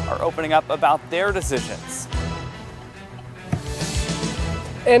senators are opening up about their decisions.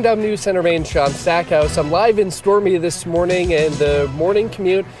 And I'm News Center Maine's Sean Stackhouse. I'm live in Stormy this morning, and the morning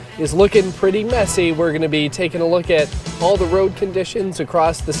commute is looking pretty messy. We're going to be taking a look at all the road conditions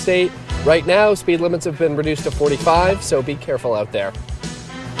across the state. Right now, speed limits have been reduced to 45, so be careful out there.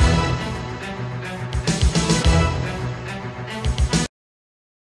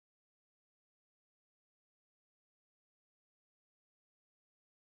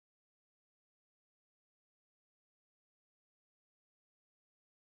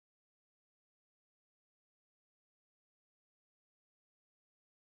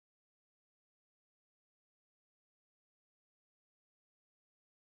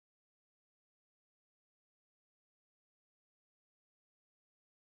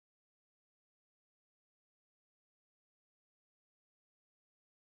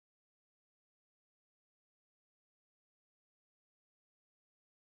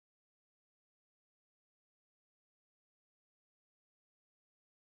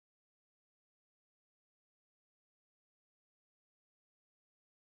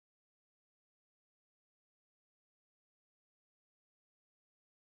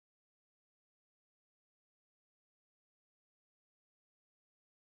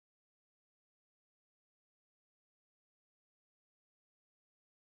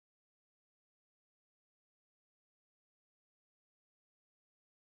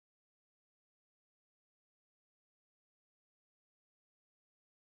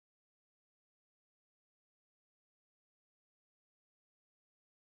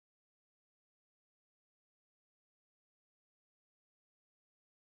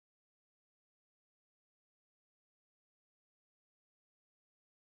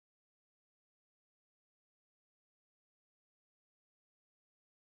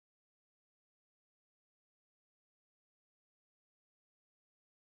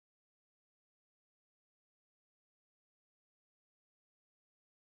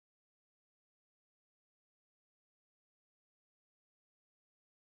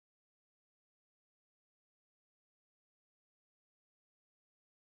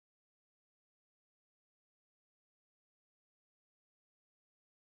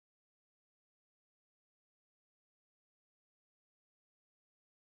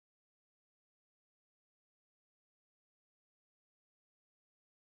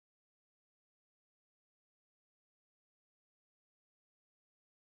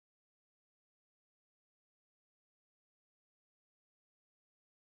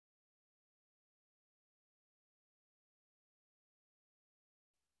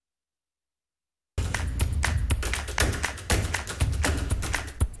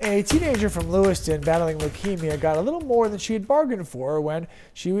 A teenager from Lewiston battling leukemia got a little more than she had bargained for when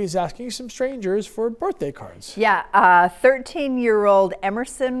she was asking some strangers for birthday cards. Yeah, 13-year-old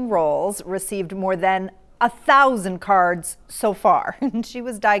Emerson Rolls received more than 1,000 cards so far. She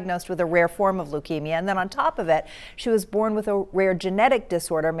was diagnosed with a rare form of leukemia, and then on top of it, she was born with a rare genetic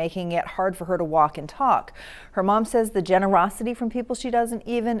disorder, making it hard for her to walk and talk. Her mom says the generosity from people she doesn't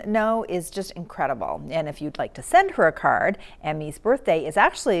even know is just incredible. And if you'd like to send her a card, Emmy's birthday is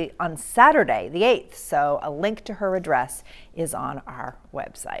actually on Saturday, the 8th, so a link to her address is on our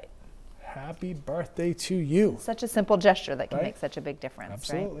website. Happy birthday to you. Such a simple gesture that can make such a big difference.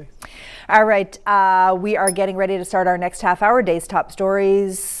 Absolutely. Right? All right, we are getting ready to start our next half hour, day's top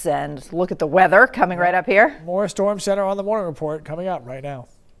stories, and look at the weather coming right up here. More Storm Center on the Morning Report coming up right now.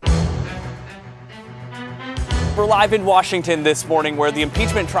 We're live in Washington this morning where the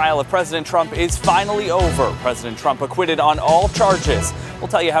impeachment trial of President Trump is finally over. President Trump acquitted on all charges. We'll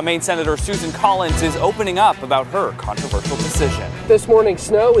tell you how Maine Senator Susan Collins is opening up about her controversial decision. This morning's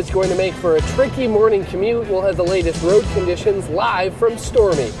snow is going to make for a tricky morning commute. We'll have the latest road conditions live from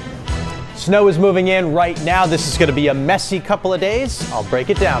Stormy. Snow is moving in right now. This is going to be a messy couple of days. I'll break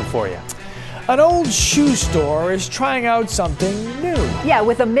it down for you. An old shoe store is trying out something new. Yeah,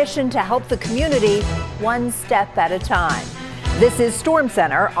 with a mission to help the community one step at a time. This is Storm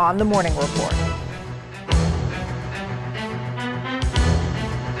Center on the Morning Report.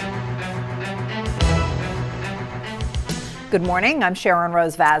 Good morning. I'm Sharon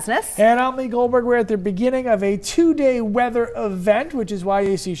Rose Vasness. And I'm Lee Goldberg. We're at the beginning of a 2-day weather event, which is why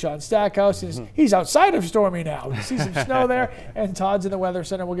you see Sean Stackhouse. He's outside of Stormy now. You see some snow there, and Todd's in the Weather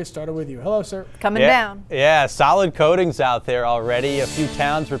Center. We'll get started with you. Hello, sir. Coming down. Yeah, solid coatings out there already. A few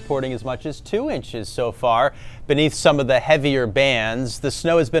towns reporting as much as 2 inches so far beneath some of the heavier bands. The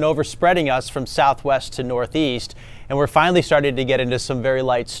snow has been overspreading us from southwest to northeast, and we're finally starting to get into some very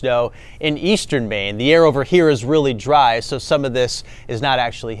light snow in eastern Maine. The air over here is really dry, so some of this is not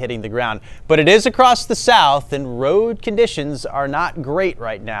actually hitting the ground. But it is across the south, and road conditions are not great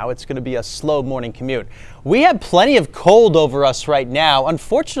right now. It's going to be a slow morning commute. We have plenty of cold over us right now.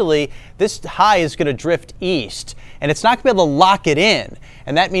 Unfortunately, this high is going to drift east, and it's not going to be able to lock it in.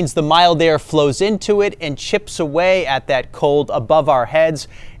 And that means the mild air flows into it and chips away at that cold above our heads.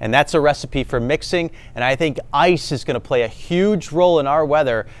 And that's a recipe for mixing. And I think ice is going to play a huge role in our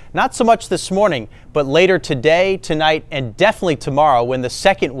weather. Not so much this morning, but later today, tonight, and definitely tomorrow when the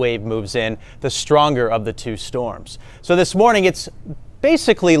second wave moves in, the stronger of the two storms. So this morning, it's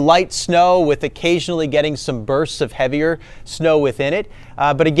basically light snow with occasionally getting some bursts of heavier snow within it.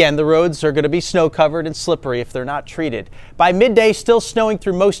 But again, the roads are going to be snow covered and slippery if they're not treated. By midday, still snowing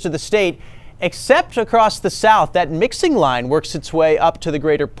through most of the state, except across the south. That mixing line works its way up to the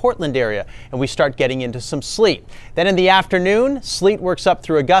greater Portland area, and we start getting into some sleet. Then in the afternoon, sleet works up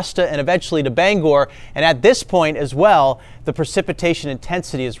through Augusta and eventually to Bangor. And at this point as well, the precipitation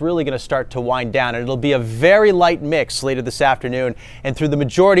intensity is really going to start to wind down, and it'll be a very light mix later this afternoon and through the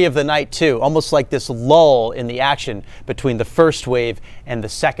majority of the night too, almost like this lull in the action between the first wave and the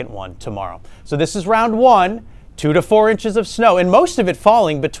second one tomorrow. So this is round one. 2 to 4 inches of snow, and most of it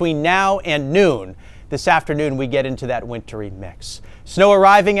falling between now and noon. This afternoon, we get into that wintry mix. Snow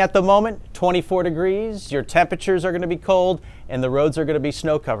arriving at the moment, 24 degrees. Your temperatures are going to be cold, and the roads are going to be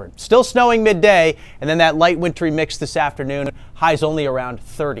snow covered. Still snowing midday, and then that light wintry mix this afternoon. Highs only around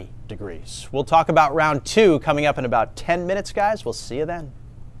 30 degrees. We'll talk about round 2 coming up in about 10 minutes, guys. We'll see you then.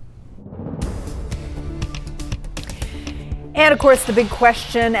 And of course, the big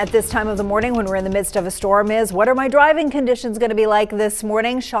question at this time of the morning when we're in the midst of a storm is, what are my driving conditions going to be like this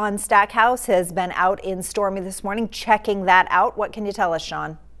morning? Sean Stackhouse has been out in Stormy this morning checking that out. What can you tell us,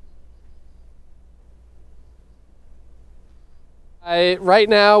 Sean? Right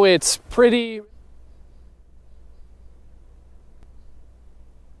now, it's pretty...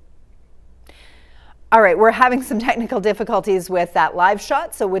 All right, we're having some technical difficulties with that live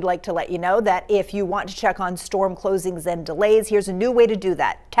shot, so we'd like to let you know that if you want to check on storm closings and delays, here's a new way to do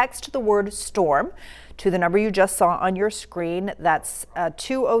that. Text the word storm to the number you just saw on your screen. That's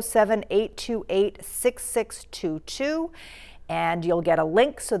 207-828-6622, and you'll get a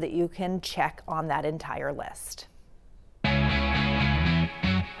link so that you can check on that entire list.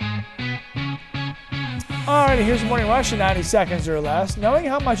 All right, here's Morning Rush in 90 seconds or less. Knowing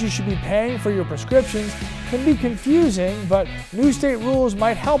how much you should be paying for your prescriptions can be confusing, but new state rules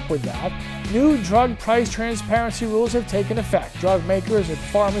might help with that. New drug price transparency rules have taken effect. Drug makers and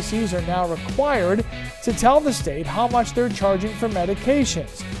pharmacies are now required to tell the state how much they're charging for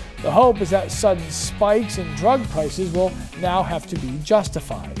medications. The hope is that sudden spikes in drug prices will now have to be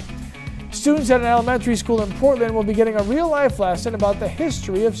justified. Students at an elementary school in Portland will be getting a real-life lesson about the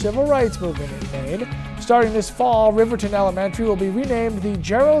history of civil rights movement in Maine. Starting this fall, Riverton Elementary will be renamed the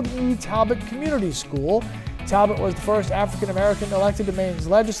Gerald E. Talbot Community School. Talbot was the first African-American elected to Maine's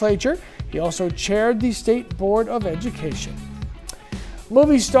legislature. He also chaired the State Board of Education.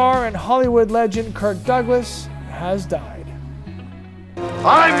 Movie star and Hollywood legend Kirk Douglas has died.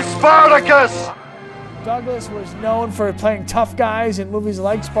 I'm Spartacus! Douglas was known for playing tough guys in movies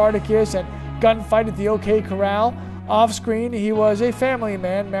like Spartacus and Gunfight at the OK Corral. Off-screen, he was a family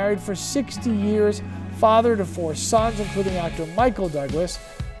man, married for 60 years, father to 4 sons, including actor Michael Douglas.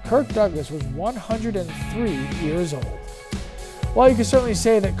 Kirk Douglas was 103 years old. Well, you can certainly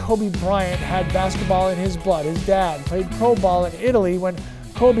say that Kobe Bryant had basketball in his blood. His dad played pro ball in Italy when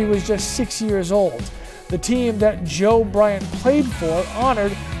Kobe was just 6 years old. The team that Joe Bryant played for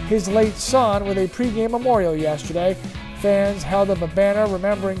honored his late son with a pregame memorial yesterday. Fans held up a banner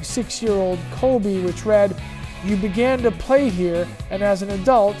remembering 6-year-old Kobe, which read, "You began to play here, and as an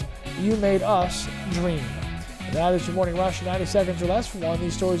adult, you made us dream." And that is your Morning Rush in 90 seconds or less. For more of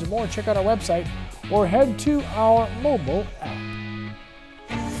these stories and more, check out our website or head to our mobile app.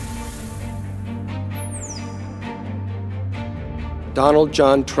 Donald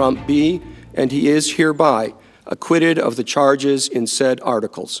John Trump be, and he is hereby acquitted of the charges in said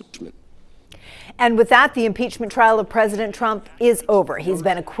articles. And with that, the impeachment trial of President Trump is over. He's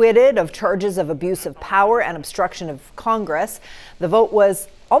been acquitted of charges of abuse of power and obstruction of Congress. The vote was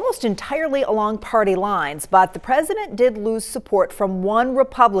almost entirely along party lines, but the president did lose support from one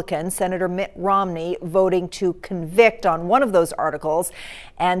Republican, Senator Mitt Romney, voting to convict on one of those articles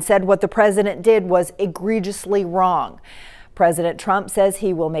and said what the president did was egregiously wrong. President Trump says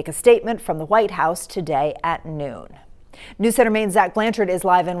he will make a statement from the White House today at noon. News Center Maine's Zach Blanchard is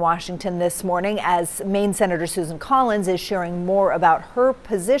live in Washington this morning as Maine Senator Susan Collins is sharing more about her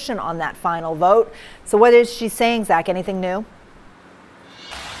position on that final vote. So what is she saying, Zach? Anything new?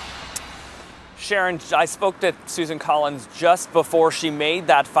 Sharon, I spoke to Susan Collins just before she made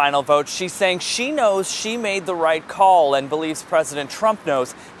that final vote. She's saying she knows she made the right call and believes President Trump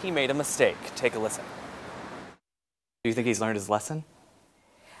knows he made a mistake. Take a listen. Do you think he's learned his lesson?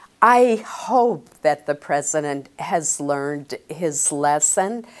 I hope that the president has learned his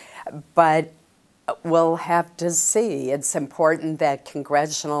lesson, but we'll have to see. It's important that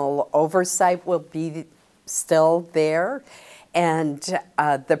congressional oversight will be still there. And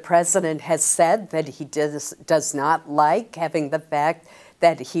the president has said that he does not like having the fact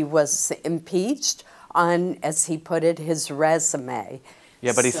that he was impeached on, as he put it, his resume.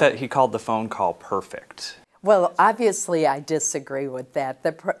 Yeah, but he said he called the phone call perfect. Well, obviously, I disagree with that.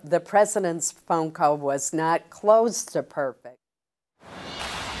 The president's phone call was not close to perfect.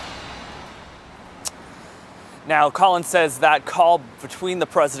 Now, Collins says that call between the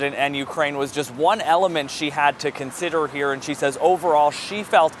president and Ukraine was just one element she had to consider here, and she says overall she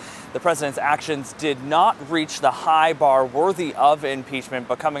felt the president's actions did not reach the high bar worthy of impeachment.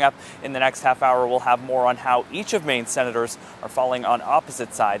 But coming up in the next half hour, we'll have more on how each of Maine's senators are falling on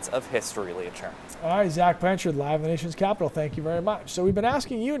opposite sides of history. Leah Chen. All right, Zach Blanchard, live in the nation's capital. Thank you very much. So we've been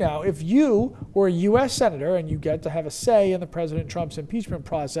asking you now, if you were a U.S. senator and you get to have a say in the President Trump's impeachment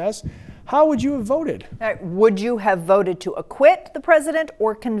process, how would you have voted? Would you have voted to acquit the president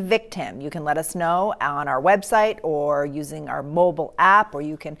or convict him? You can let us know on our website or using our mobile app, or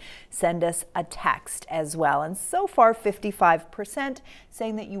you can send us a text as well. And so far, 55%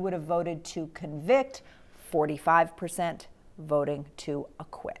 saying that you would have voted to convict, 45% voting to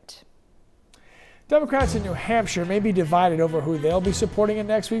acquit. Democrats in New Hampshire may be divided over who they'll be supporting in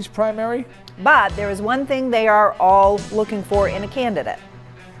next week's primary. But there is one thing they are all looking for in a candidate.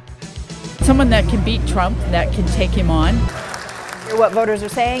 Someone that can beat Trump, that can take him on. Hear what voters are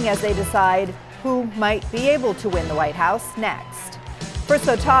saying as they decide who might be able to win the White House next. First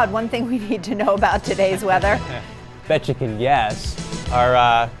though, Todd, one thing we need to know about today's weather. Bet you can guess.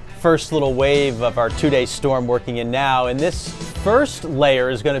 Our first little wave of our two-day storm working in now, and this first layer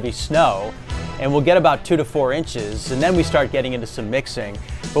is going to be snow. And we'll get about 2 to 4 inches, and then we start getting into some mixing.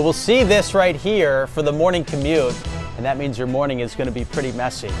 But we'll see this right here for the morning commute, and that means your morning is going to be pretty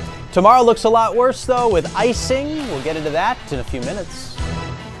messy. Tomorrow looks a lot worse, though, with icing. We'll get into that in a few minutes.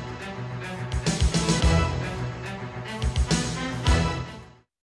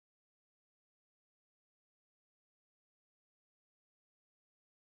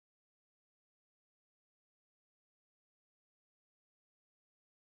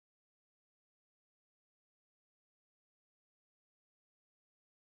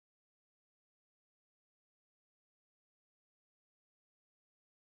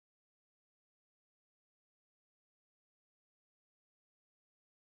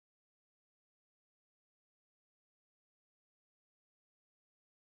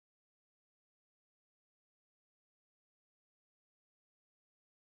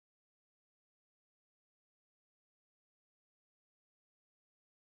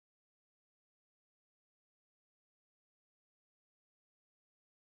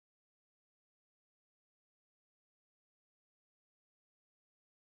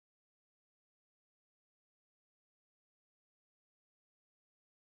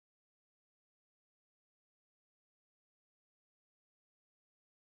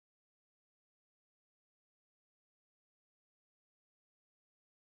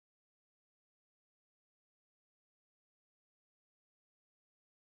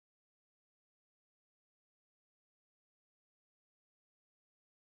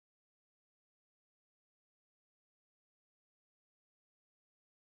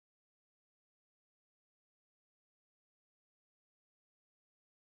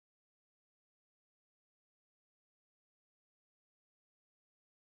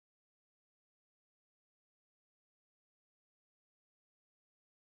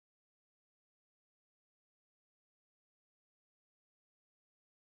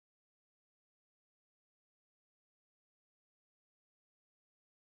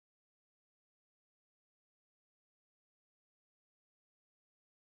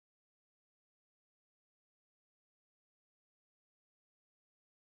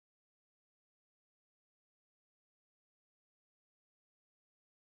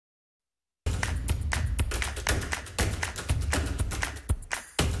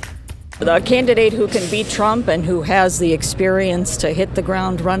 The candidate who can beat Trump and who has the experience to hit the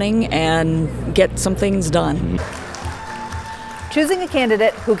ground running and get some things done. Choosing a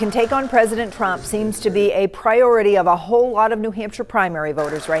candidate who can take on President Trump seems to be a priority of a whole lot of New Hampshire primary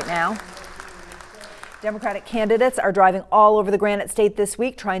voters right now. Democratic candidates are driving all over the Granite State this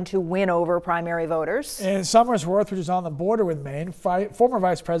week trying to win over primary voters. In Somersworth, which is on the border with Maine, former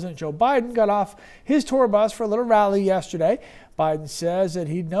Vice President Joe Biden got off his tour bus for a little rally yesterday. Biden says that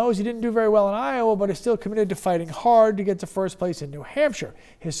he knows he didn't do very well in Iowa, but is still committed to fighting hard to get to first place in New Hampshire.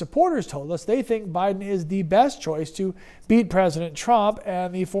 His supporters told us they think Biden is the best choice to beat President Trump,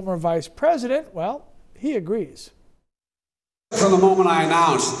 and the former vice president, well, he agrees. From the moment I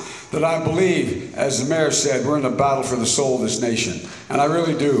announced that I believe, as the mayor said, we're in a battle for the soul of this nation, and I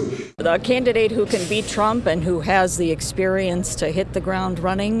really do. The candidate who can beat Trump and who has the experience to hit the ground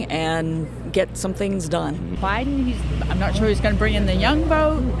running and get some things done. Biden, I'm not sure he's going to bring in the young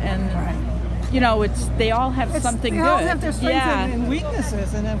vote, and you know, they all have something good. They all have their strengths and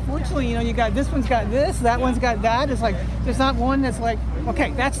weaknesses, and unfortunately, you know, you got this one's got this, that one's got that. It's like there's not one that's like,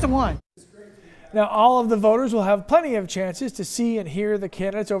 okay, that's the one. Now, all of the voters will have plenty of chances to see and hear the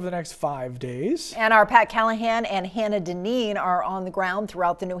candidates over the next 5 days. And our Pat Callahan and Hannah Deneen are on the ground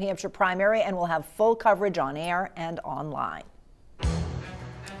throughout the New Hampshire primary and will have full coverage on air and online.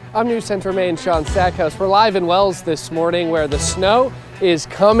 I'm News Center Maine's Sean Stackhouse. We're live in Wells this morning where the snow is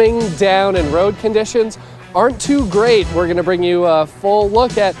coming down and road conditions aren't too great. We're going to bring you a full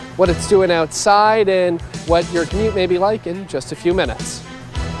look at what it's doing outside and what your commute may be like in just a few minutes.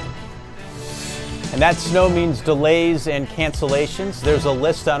 And that snow means delays and cancellations. There's a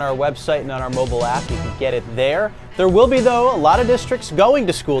list on our website and on our mobile app. You can get it there. There will be, though, a lot of districts going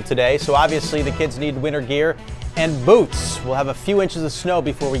to school today, so obviously the kids need winter gear and boots. We'll have a few inches of snow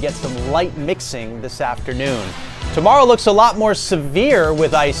before we get some light mixing this afternoon. Tomorrow looks a lot more severe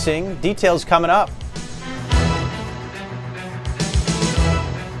with icing. Details coming up.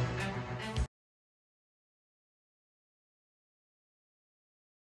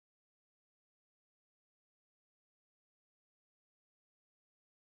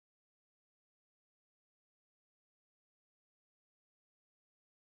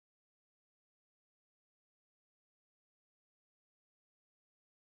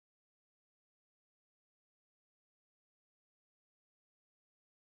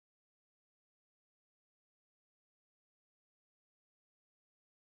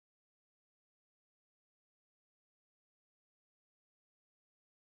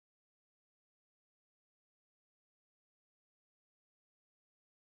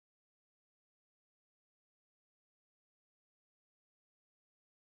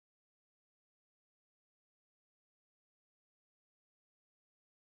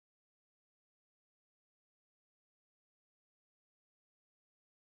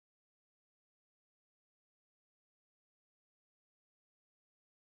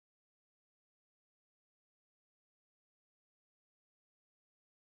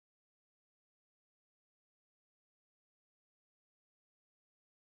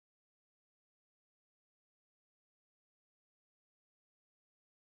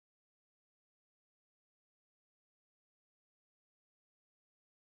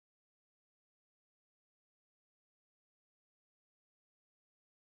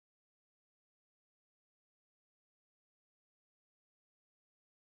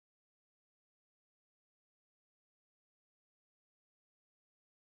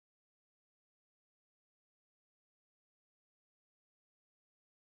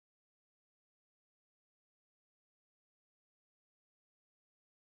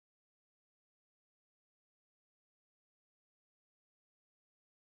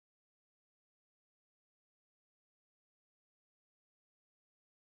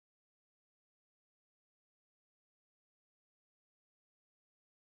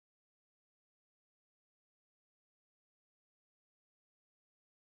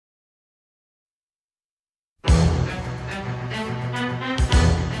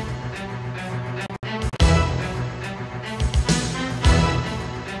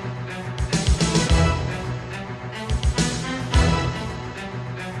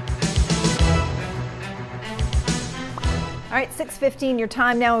 All right, 6:15 your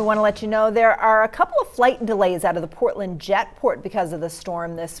time now. We want to let you know there are a couple of flight delays out of the Portland Jetport because of the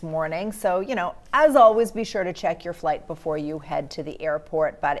storm this morning. So, you know, as always, be sure to check your flight before you head to the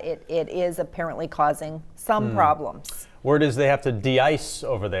airport. But it is apparently causing some problems. Word is they have to de-ice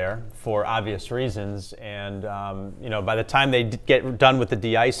over there for obvious reasons. And, you know, by the time they get done with the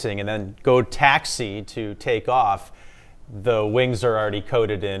de-icing and then go taxi to take off, the wings are already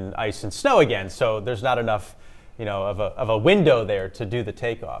coated in ice and snow again. So there's not enough, of a window there to do the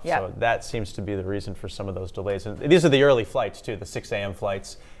takeoff. Yep. So that seems to be the reason for some of those delays. And these are the early flights too, the 6 a.m.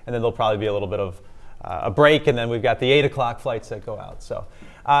 flights, and then there'll probably be a little bit of a break, and then we've got the 8 o'clock flights that go out. So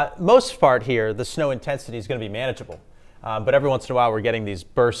most part here, the snow intensity is going to be manageable, but every once in a while we're getting these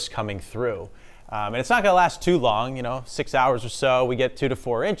bursts coming through. And it's not going to last too long, 6 hours or so. We get 2 to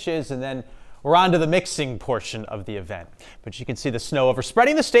 4 inches, and then we're on to the mixing portion of the event. But you can see the snow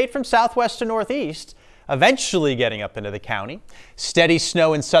overspreading the state from southwest to northeast, eventually getting up into the county. Steady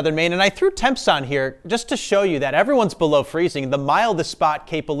snow in southern Maine. And I threw temps on here just to show you that everyone's below freezing. The mildest spot,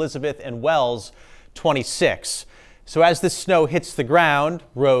 Cape Elizabeth and Wells, 26. So as this snow hits the ground,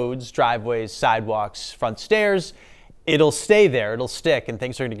 roads, driveways, sidewalks, front stairs, it'll stay there, it'll stick, and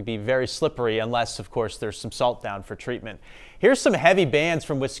things are going to be very slippery unless, of course, there's some salt down for treatment. Here's some heavy bands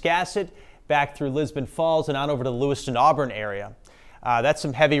from Wiscasset back through Lisbon Falls and on over to the Lewiston-Auburn area. That's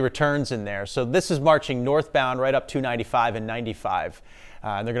some heavy returns in there. So this is marching northbound right up 295 and 95.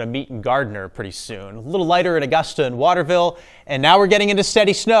 And they're going to meet in Gardner pretty soon. A little lighter in Augusta and Waterville. And now we're getting into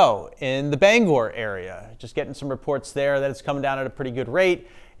steady snow in the Bangor area. Just getting some reports there that it's coming down at a pretty good rate.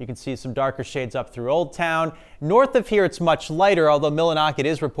 You can see some darker shades up through Old Town. North of here, it's much lighter, although Millinocket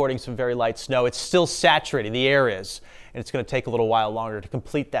is reporting some very light snow. It's still saturating, the air is, and it's going to take a little while longer to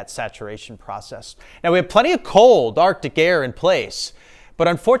complete that saturation process. Now, we have plenty of cold Arctic air in place, but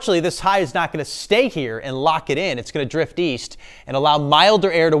unfortunately, this high is not going to stay here and lock it in. It's going to drift east and allow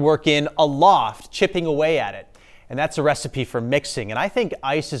milder air to work in aloft, chipping away at it. And that's a recipe for mixing. And I think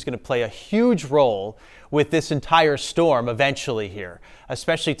ice is going to play a huge role with this entire storm eventually here,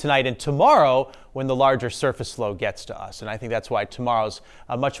 especially tonight and tomorrow when the larger surface low gets to us. And I think that's why tomorrow's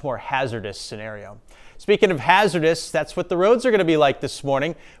a much more hazardous scenario. Speaking of hazardous, that's what the roads are going to be like this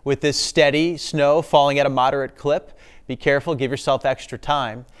morning with this steady snow falling at a moderate clip. Be careful, give yourself extra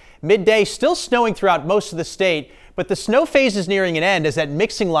time. Midday, still snowing throughout most of the state, but the snow phase is nearing an end as that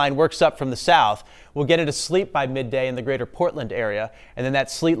mixing line works up from the south. We'll get into sleet by midday in the greater Portland area, and then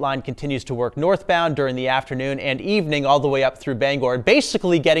that sleet line continues to work northbound during the afternoon and evening all the way up through Bangor,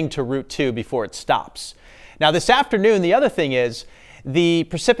 basically getting to Route 2 before it stops. Now this afternoon, the other thing is the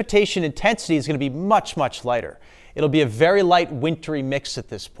precipitation intensity is going to be much, much lighter. It'll be a very light wintry mix at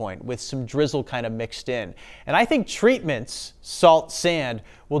this point with some drizzle kind of mixed in. And I think treatments, salt, sand,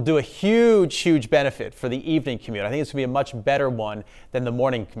 will do a huge, huge benefit for the evening commute. I think it's going to be a much better one than the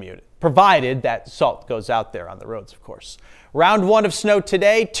morning commute, provided that salt goes out there on the roads, of course. Round 1 of snow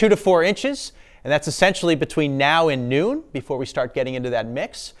today, 2 to 4 inches, and that's essentially between now and noon before we start getting into that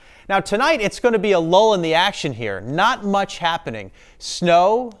mix. Now tonight, it's going to be a lull in the action here. Not much happening.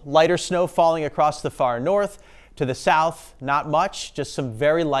 Snow, lighter snow falling across the far north. To the south, not much, just some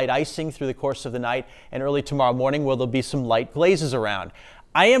very light icing through the course of the night and early tomorrow morning where there'll be some light glazes around.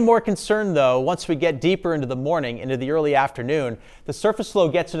 I am more concerned, though, once we get deeper into the morning, into the early afternoon, the surface low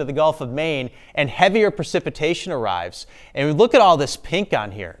gets into the Gulf of Maine and heavier precipitation arrives. And we look at all this pink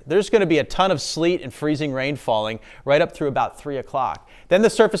on here. There's going to be a ton of sleet and freezing rain falling right up through about 3 o'clock. Then the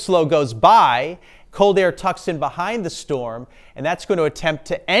surface low goes by. Cold air tucks in behind the storm, and that's going to attempt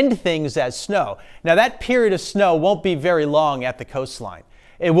to end things as snow. Now, that period of snow won't be very long at the coastline.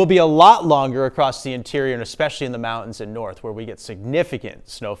 It will be a lot longer across the interior, and especially in the mountains and north, where we get significant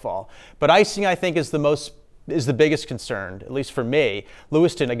snowfall. But icing, I think, is the biggest concern, at least for me.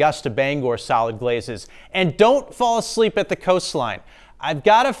 Lewiston, Augusta, Bangor, solid glazes. And don't fall asleep at the coastline. I've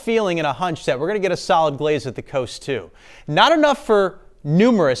got a feeling and a hunch that we're going to get a solid glaze at the coast, too. Not enough for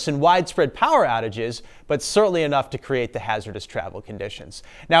numerous and widespread power outages, but certainly enough to create the hazardous travel conditions.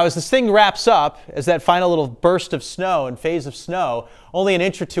 Now, as this thing wraps up, as that final little burst of snow and phase of snow, only an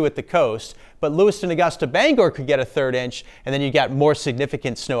inch or two at the coast, but Lewiston, Augusta, Bangor could get a 1/3 inch, and then you got more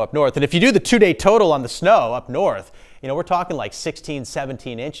significant snow up north. And if you do the 2-day total on the snow up north, we're talking like 16,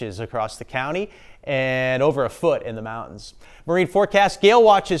 17 inches across the county and over a foot in the mountains. Marine forecast, gale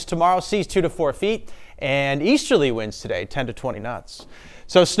watches tomorrow, seas 2 to 4 feet. And easterly winds today, 10 to 20 knots.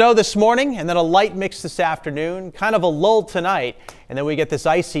 So snow this morning and then a light mix this afternoon, kind of a lull tonight, and then we get this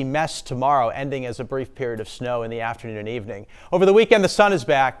icy mess tomorrow, ending as a brief period of snow in the afternoon and evening. Over the weekend, the sun is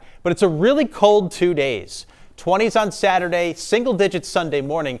back, but it's a really cold 2 days. 20s on Saturday, single digits Sunday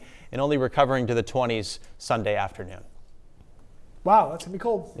morning, and only recovering to the 20s Sunday afternoon. Wow, that's going to be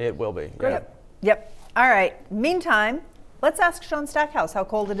cold. It will be. Great. Yep. All right. Meantime, let's ask Sean Stackhouse how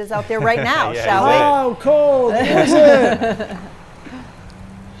cold it is out there right now, shall we? How cold is it?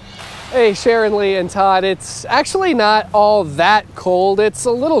 Hey, Sharon Lee and Todd, it's actually not all that cold. It's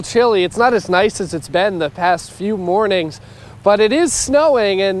a little chilly. It's not as nice as it's been the past few mornings. but it is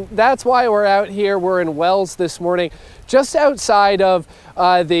snowing, and that's why we're out here. We're in Wells this morning, just outside of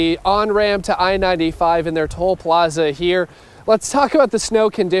the on-ramp to I-95 in their toll plaza here. Let's talk about the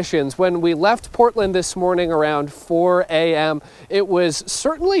snow conditions. When we left Portland this morning around 4 a.m., it was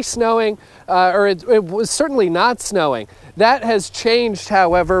certainly snowing, it was certainly not snowing. That has changed,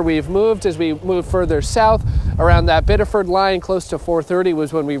 however. We've moved as we move further south around that Biddeford line. Close to 4:30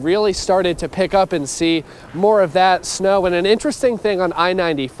 was when we really started to pick up and see more of that snow. And an interesting thing on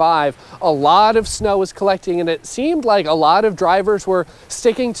I-95, a lot of snow was collecting, and it seemed like a lot of drivers were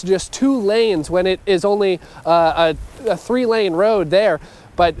sticking to just 2 lanes when it is only a 3-lane road there.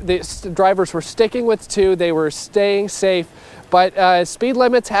 But the drivers were sticking with 2. They were staying safe. But speed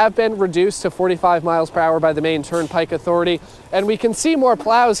limits have been reduced to 45 miles per hour by the Maine Turnpike Authority. And we can see more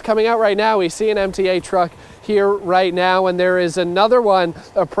plows coming out right now. We see an MTA truck here right now, and there is another one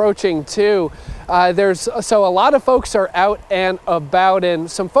approaching too. So a lot of folks are out and about,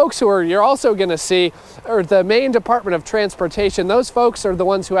 and some folks who you're also going to see are the Maine Department of Transportation. Those folks are the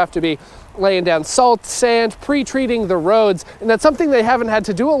ones who have to be laying down salt, sand, pre-treating the roads, and that's something they haven't had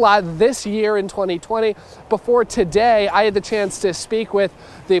to do a lot this year in 2020. Before today, I had the chance to speak with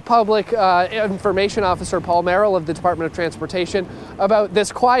the Public Information Officer, Paul Merrill of the Department of Transportation, about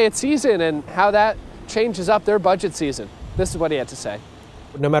this quiet season and how that changes up their budget season. This is what he had to say.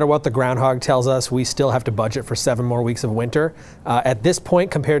 No matter what the groundhog tells us, we still have to budget for 7 more weeks of winter. At this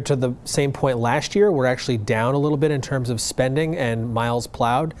point, compared to the same point last year, we're actually down a little bit in terms of spending and miles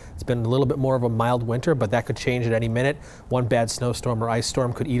plowed. It's been a little bit more of a mild winter, but that could change at any minute. One bad snowstorm or ice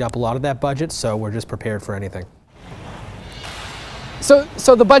storm could eat up a lot of that budget, so we're just prepared for anything.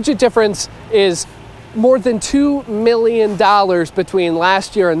 So the budget difference is more than $2 million between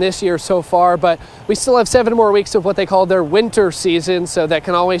last year and this year so far, but we still have 7 more weeks of what they call their winter season, so that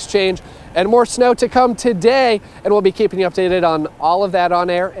can always change. And more snow to come today, and we'll be keeping you updated on all of that on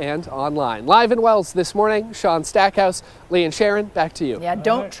air and online. Live in Wells this morning, Sean Stackhouse, Lee and Sharon, back to you. Yeah,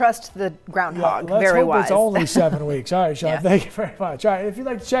 don't trust the groundhog. Let's Very hope wise. it's only 7 weeks. All right, Sean, thank you very much. All right, if you'd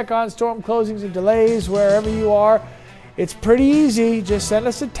like to check on storm closings and delays wherever you are, it's pretty easy. Just send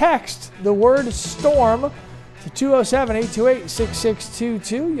us a text, the word storm, to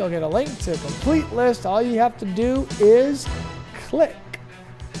 207-828-6622. You'll get a link to a complete list. All you have to do is click.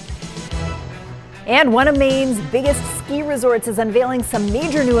 And one of Maine's biggest ski resorts is unveiling some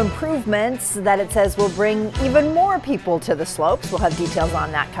major new improvements that it says will bring even more people to the slopes. We'll have details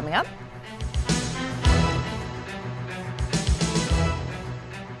on that coming up.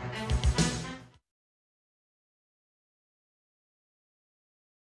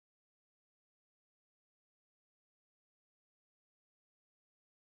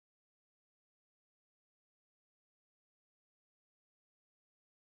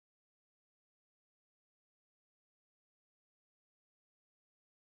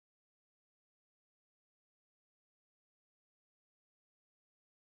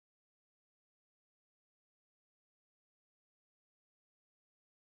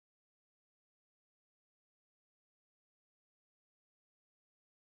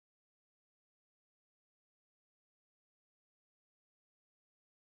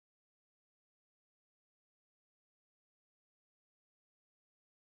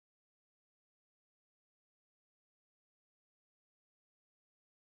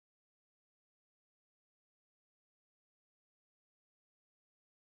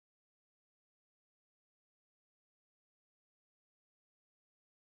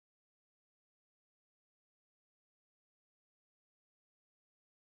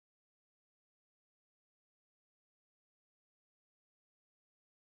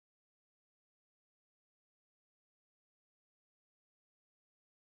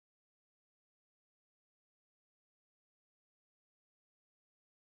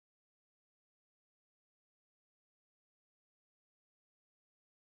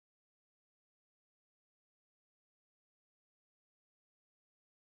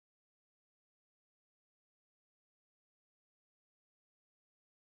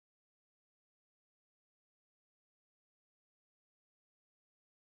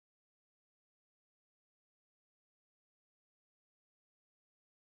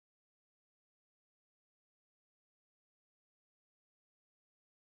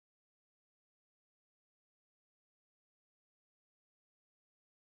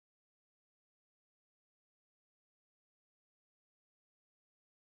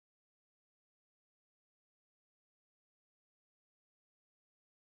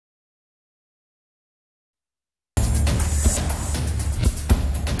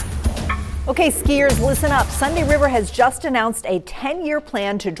 Okay, skiers, listen up. Sunday River has just announced a 10-year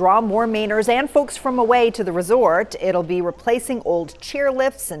plan to draw more Mainers and folks from away to the resort. It'll be replacing old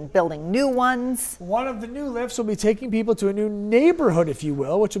chairlifts and building new ones. One of the new lifts will be taking people to a new neighborhood, if you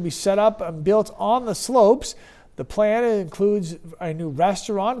will, which will be set up and built on the slopes. The plan includes a new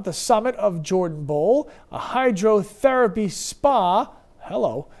restaurant at the summit of Jordan Bowl, a hydrotherapy spa,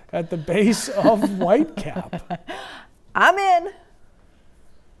 at the base of Whitecap. I'm in.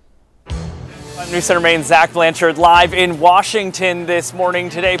 News Center Maine's Zach Blanchard live in Washington this morning.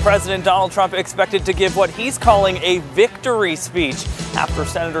 Today, President Donald Trump expected to give what he's calling a victory speech after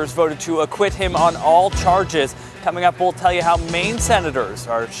senators voted to acquit him on all charges. Coming up, we'll tell you how Maine senators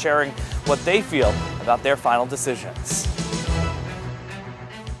are sharing what they feel about their final decisions.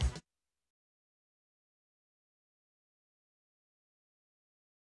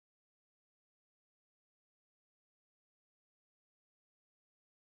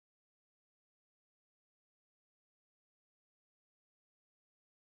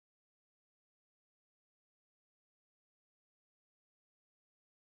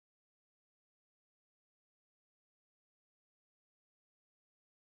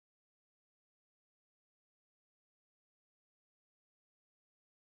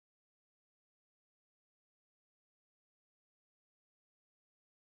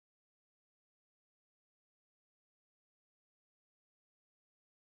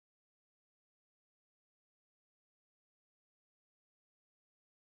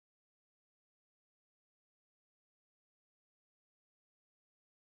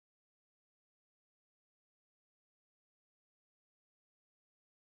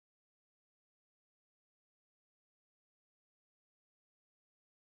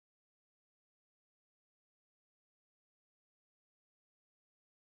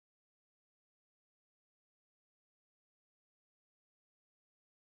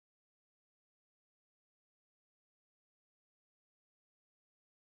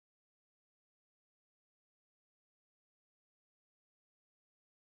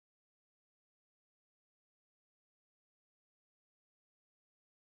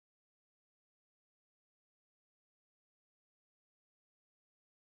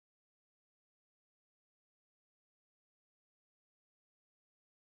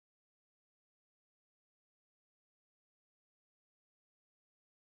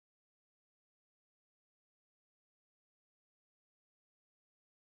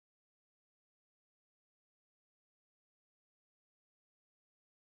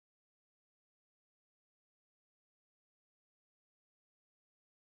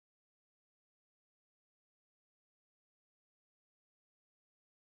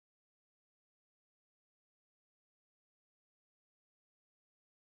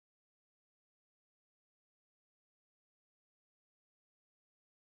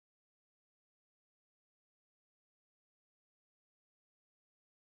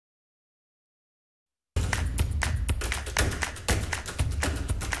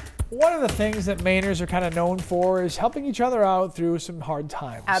 One of the things that Mainers are kind of known for is helping each other out through some hard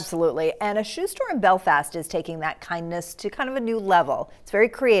times. Absolutely. And a shoe store in Belfast is taking that kindness to kind of a new level. It's very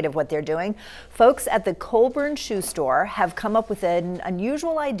creative what they're doing. Folks at the Colburn Shoe Store have come up with an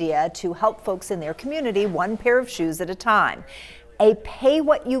unusual idea to help folks in their community one pair of shoes at a time. A pay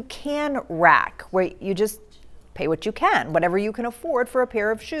what you can rack, where you just pay what you can, whatever you can afford for a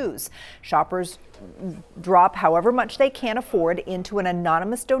pair of shoes. Shoppers drop however much they can afford into an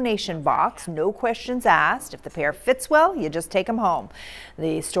anonymous donation box, no questions asked. If the pair fits well, you just take them home.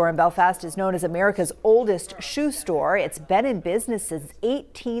 The store in Belfast is known as America's oldest shoe store. It's been in business since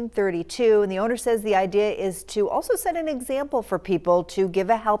 1832, and the owner says the idea is to also set an example for people to give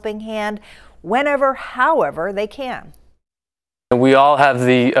a helping hand whenever, however they can. We all have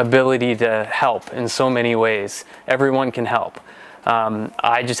the ability to help in so many ways. Everyone can help.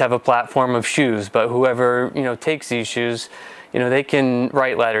 I just have a platform of shoes, but whoever takes these shoes, they can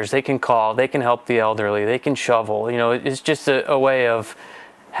write letters, they can call, they can help the elderly, they can shovel. It's just a way of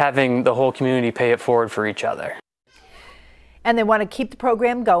having the whole community pay it forward for each other. And they want to keep the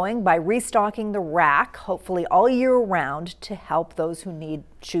program going by restocking the rack, hopefully all year round, to help those who need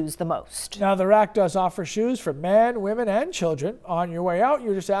shoes the most. Now, the rack does offer shoes for men, women, and children. On your way out,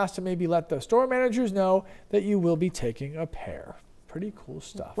 you're just asked to maybe let the store managers know that you will be taking a pair. Pretty cool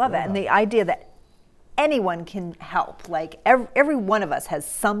stuff. Love it. And the idea that anyone can help, like every one of us has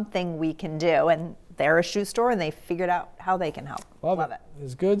something we can do, and they're a shoe store and they figured out how they can help. Love it.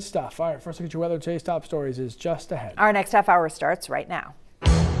 It's good stuff. All right, first look at your weather. Today's top stories is just ahead. Our next half hour starts right now.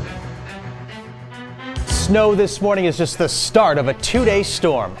 Snow this morning is just the start of a two-day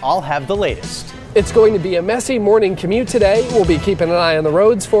storm. I'll have the latest. It's going to be a messy morning commute today. We'll be keeping an eye on the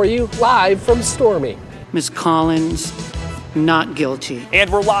roads for you, live from Stormy. Ms. Collins, not guilty. And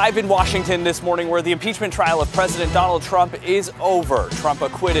we're live in Washington this morning where the impeachment trial of President Donald Trump is over. Trump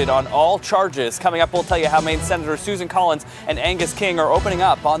acquitted on all charges. Coming up, we'll tell you how Maine Senator Susan Collins and Angus King are opening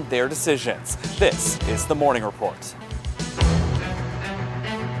up on their decisions. This is the Morning Report.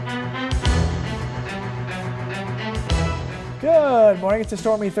 Good morning. It's a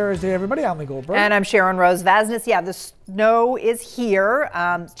stormy Thursday, everybody. I'm Lee Goldberg. And I'm Sharon Rose Vasness. Yeah, the snow is here.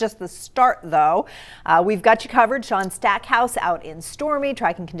 It's just the start, though. We've got you covered. Sean Stackhouse out in Stormy,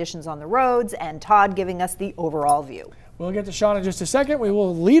 tracking conditions on the roads, and Todd giving us the overall view. We'll get to Sean in just a second. We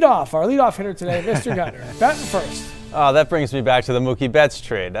will lead off. Our leadoff hitter today, Mr. Gunner. Batting first. Oh, that brings me back to the Mookie Betts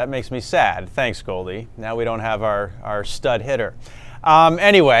trade. That makes me sad. Thanks, Goldie. Now we don't have our stud hitter.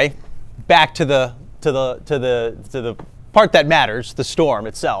 Anyway, back to the part that matters, the storm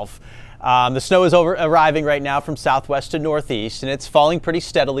itself. The snow is arriving right now from southwest to northeast, and it's falling pretty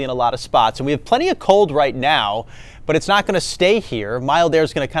steadily in a lot of spots. And we have plenty of cold right now, but it's not going to stay here. Mild air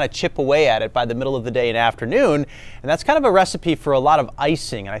is going to kind of chip away at it by the middle of the day and afternoon, and that's kind of a recipe for a lot of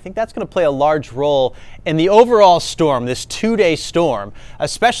icing. And I think that's going to play a large role in the overall storm, this two-day storm,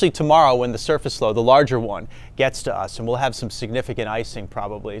 especially tomorrow when the surface low, the larger one, gets to us, and we'll have some significant icing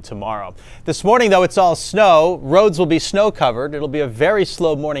probably tomorrow. This morning, though, it's all snow. Roads will be snow covered. It'll be a very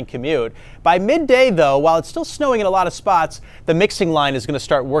slow morning commute. By midday, though, while it's still snowing in a lot of spots, the mixing line is going to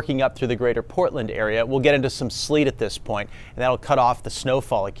start working up through the greater Portland area. We'll get into some sleet at this point, and that'll cut off the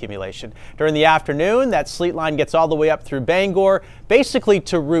snowfall accumulation. During the afternoon, that sleet line gets all the way up through Bangor, basically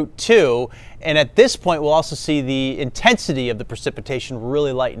to Route 2. And at this point, we'll also see the intensity of the precipitation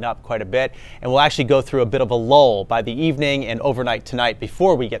really lighten up quite a bit, and we'll actually go through a bit of a lull by the evening and overnight tonight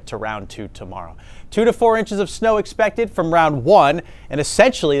before we get to round 2 tomorrow. 2 to 4 inches of snow expected from round 1, and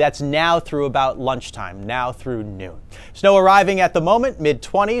essentially that's now through about lunchtime, now through noon. Snow arriving at the moment,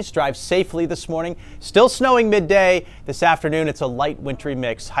 mid-20s, drive safely this morning. Still snowing midday. This afternoon, it's a light wintry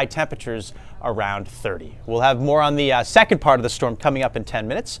mix, high temperatures around 30. We'll have more on the second part of the storm coming up in 10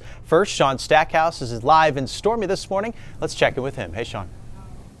 minutes. First, Sean Stackhouse is live in Stormy this morning. Let's check in with him. Hey, Sean.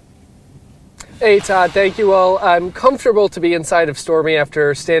 Hey, Todd. Thank you all. I'm comfortable to be inside of Stormy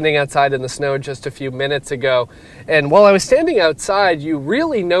after standing outside in the snow just a few minutes ago. And while I was standing outside, you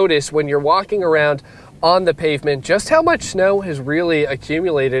really notice when you're walking around on the pavement just how much snow has really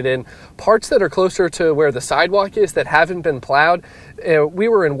accumulated in parts that are closer to where the sidewalk is that haven't been plowed. We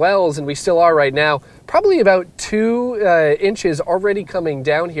were in Wells, and we still are right now, probably about 2 inches already coming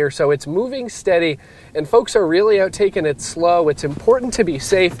down here. So it's moving steady, and folks are really out taking it slow. It's important to be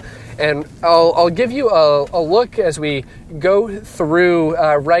safe. And I'll give you a look as we go through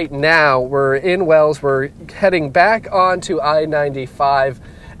right now. We're in Wells. We're heading back onto I-95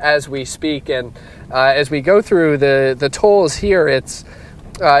 as we speak. And as we go through the tolls here, it's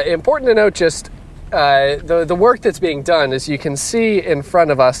important to note just the work that's being done. As you can see in front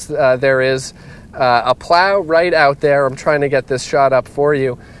of us, there is a plow right out there. I'm trying to get this shot up for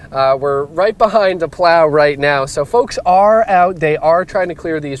you. We're right behind the plow right now, so folks are out. They are trying to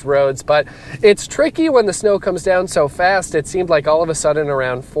clear these roads, but it's tricky when the snow comes down so fast. It seemed like all of a sudden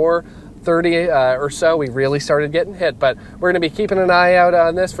around 4:30 or so, we really started getting hit, but we're going to be keeping an eye out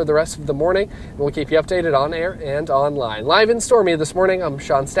on this for the rest of the morning, and we'll keep you updated on air and online. Live in Stormy this morning, I'm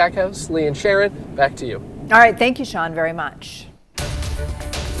Sean Stackhouse. Lee and Sharon, back to you. All right, thank you, Sean, very much.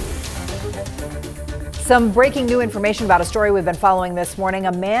 Some breaking new information about a story we've been following this morning.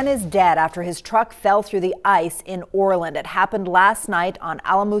 A man is dead after his truck fell through the ice in Orland. It happened last night on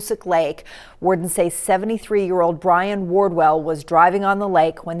Alamoosic Lake. Wardens say 73-year-old Brian Wardwell was driving on the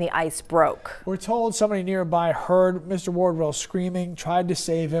lake when the ice broke. We're told somebody nearby heard Mr. Wardwell screaming, tried to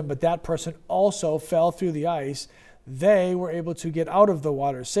save him, but that person also fell through the ice. They were able to get out of the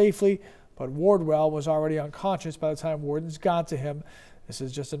water safely, but Wardwell was already unconscious by the time wardens got to him. This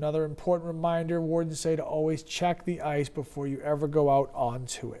is just another important reminder. Wardens say to always check the ice before you ever go out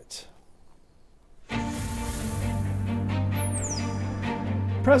onto it.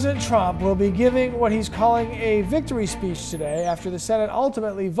 President Trump will be giving what he's calling a victory speech today after the Senate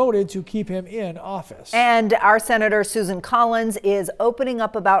ultimately voted to keep him in office. And our Senator Susan Collins is opening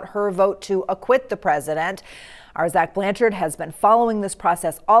up about her vote to acquit the president. Our Zach Blanchard has been following this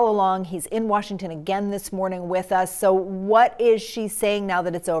process all along. He's in Washington again this morning with us. So what is she saying now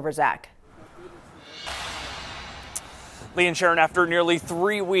that it's over, Zach? Lee and Sharon, after nearly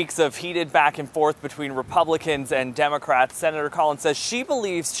 3 weeks of heated back and forth between Republicans and Democrats, Senator Collins says she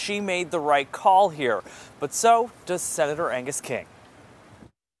believes she made the right call here. But so does Senator Angus King.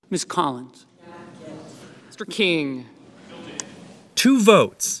 Ms. Collins. Mr. King. 2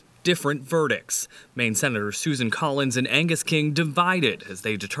 votes, different verdicts. Maine Senators Susan Collins and Angus King divided as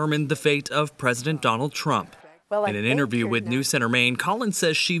they determined the fate of President Donald Trump. In an interview with News Center Maine, Collins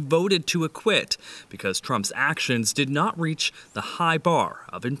says she voted to acquit because Trump's actions did not reach the high bar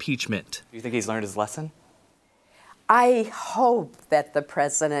of impeachment. Do you think he's learned his lesson? I hope that the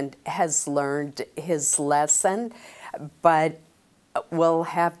president has learned his lesson, but we'll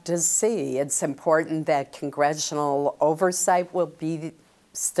have to see. It's important that congressional oversight will be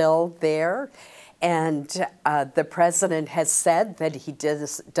still there. And the president has said that he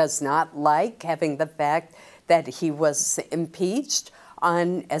does not like having the fact that he was impeached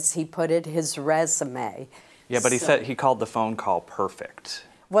on, as he put it, his resume. Yeah, but he said he called the phone call perfect.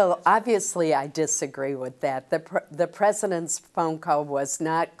 Well, obviously, I disagree with that. The president's phone call was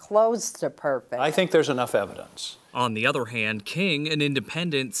not close to perfect. I think there's enough evidence. On the other hand, King, an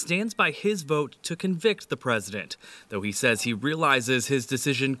independent, stands by his vote to convict the president, though he says he realizes his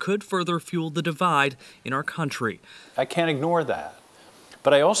decision could further fuel the divide in our country. I can't ignore that,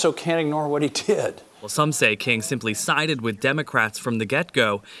 but I also can't ignore what he did. Well, some say King simply sided with Democrats from the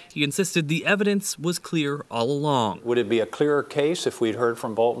get-go. He insisted the evidence was clear all along. Would it be a clearer case if we'd heard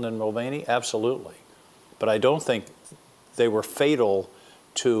from Bolton and Mulvaney? Absolutely. But I don't think they were fatal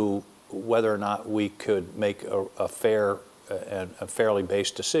to whether or not we could make a fair and a fairly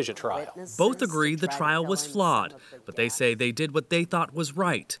based decision trial. Both agree the trial was flawed, but they say they did what they thought was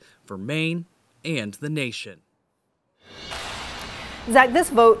right for Maine and the nation. Zach, this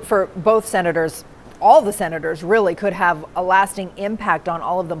vote for both senators, all the senators really, could have a lasting impact on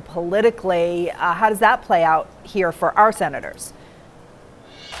all of them politically. How does that play out here for our senators?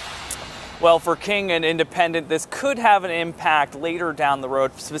 Well, for King, an independent, this could have an impact later down the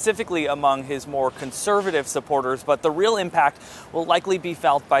road, specifically among his more conservative supporters. But the real impact will likely be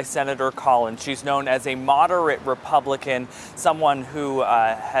felt by Senator Collins. She's known as a moderate Republican, someone who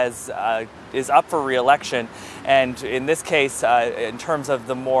is up for re-election. And in this case, in terms of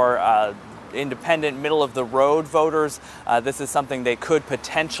the more independent, middle-of-the-road voters, this is something they could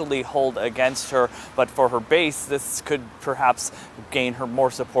potentially hold against her. But for her base, this could perhaps gain her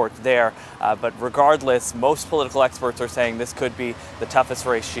more support there. But regardless, most political experts are saying this could be the toughest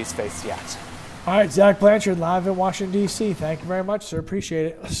race she's faced yet. All right, Zach Blanchard, live in Washington, D.C. Thank you very much, sir. Appreciate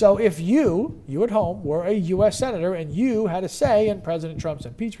it. So if you at home, were a U.S. Senator and you had a say in President Trump's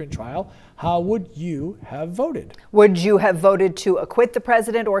impeachment trial, how would you have voted? Would you have voted to acquit the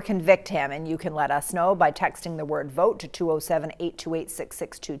president or convict him? And you can let us know by texting the word VOTE to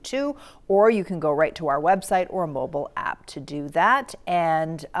 207-828-6622, or you can go right to our website or mobile app to do that.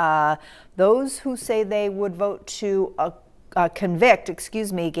 And those who say they would vote to convict,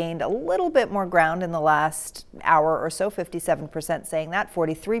 gained a little bit more ground in the last hour or so, 57% saying that,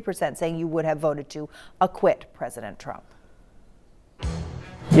 43% saying you would have voted to acquit President Trump.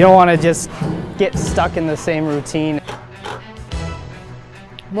 You don't want to just get stuck in the same routine.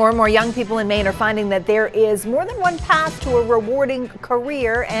 More and more young people in Maine are finding that there is more than one path to a rewarding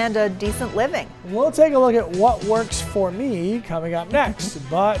career and a decent living. We'll take a look at what works for me coming up next.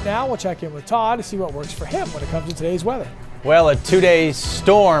 But now we'll check in with Todd to see what works for him when it comes to today's weather. Well, a 2-day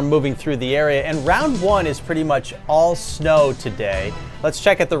storm moving through the area, and round one is pretty much all snow today. Let's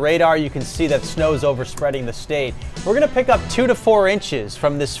check at the radar. You can see that snow is overspreading the state. We're going to pick up 2 to 4 inches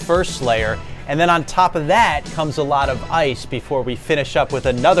from this first layer, and then on top of that comes a lot of ice before we finish up with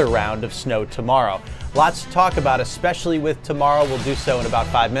another round of snow tomorrow. Lots to talk about, especially with tomorrow. We'll do so in about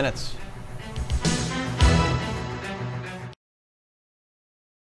 5 minutes.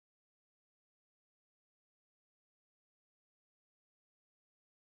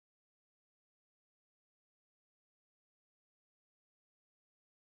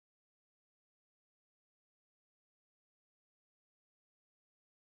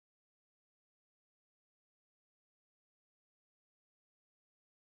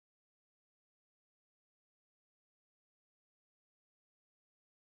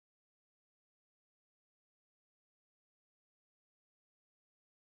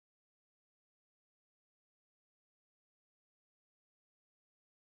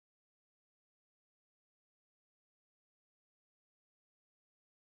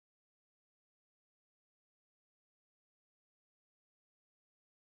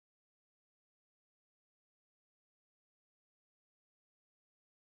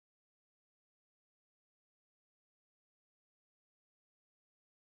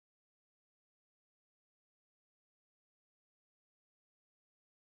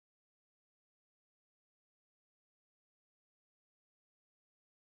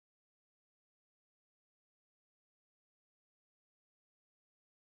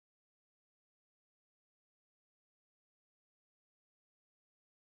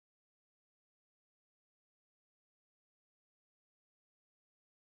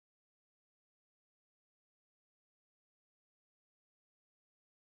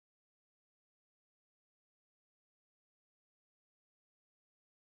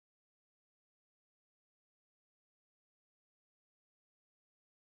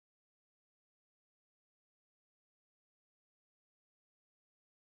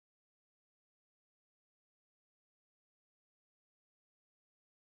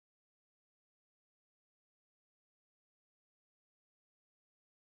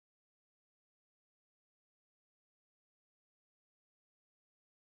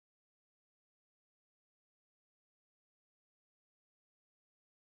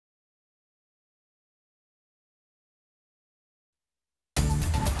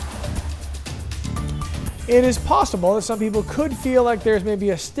 It is possible that some people could feel like there's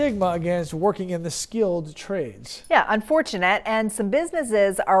maybe a stigma against working in the skilled trades. Yeah, unfortunate, and some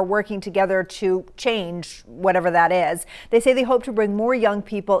businesses are working together to change whatever that is. They say they hope to bring more young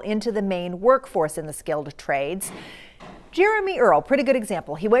people into the Maine workforce in the skilled trades. Jeremy Earl, pretty good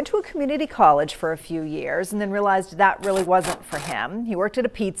example. He went to a community college for a few years and then realized that really wasn't for him. He worked at a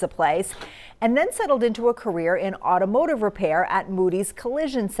pizza place and then settled into a career in automotive repair at Moody's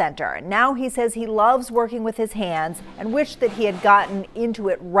Collision Center. Now he says he loves working with his hands and wished that he had gotten into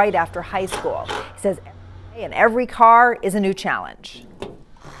it right after high school. He says every day and every car is a new challenge.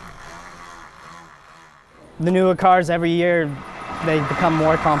 The newer cars every year, they become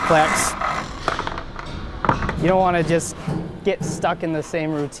more complex. You don't want to just get stuck in the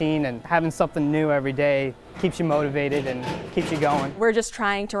same routine, and having something new every day keeps you motivated and keeps you going. We're just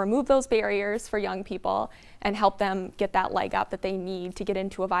trying to remove those barriers for young people and help them get that leg up that they need to get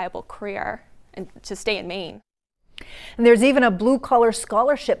into a viable career and to stay in Maine. And there's even a blue-collar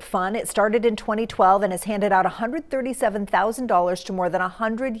scholarship fund. It started in 2012 and has handed out $137,000 to more than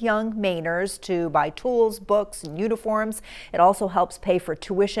 100 young Mainers to buy tools, books, and uniforms. It also helps pay for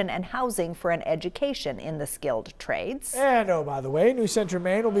tuition and housing for an education in the skilled trades. And oh, by the way, New Center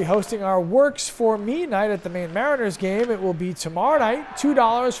Maine will be hosting our Works for Me night at the Maine Mariners game. It will be tomorrow night.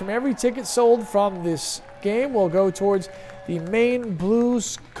 $2 from every ticket sold from this game will go towards the Maine Blue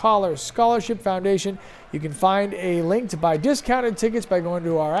Collar Scholarship Foundation. You can find a link to buy discounted tickets by going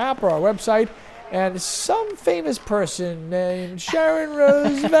to our app or our website. And some famous person named Sharon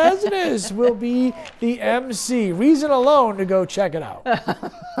Rose Vasnes will be the MC. Reason alone to go check it out.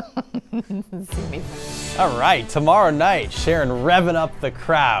 All right, tomorrow night, Sharon revving up the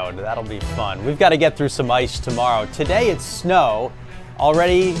crowd. That'll be fun. We've got to get through some ice tomorrow. Today it's snow.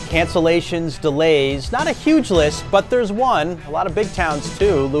 Already cancellations, delays, not a huge list, but there's one. A lot of big towns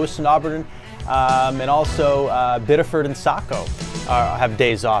too, Lewiston, Auburn, and also Biddeford and Saco have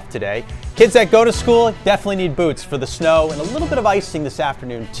days off today. Kids that go to school definitely need boots for the snow and a little bit of icing this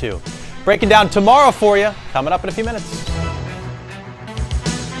afternoon too. Breaking down tomorrow for you, coming up in a few minutes.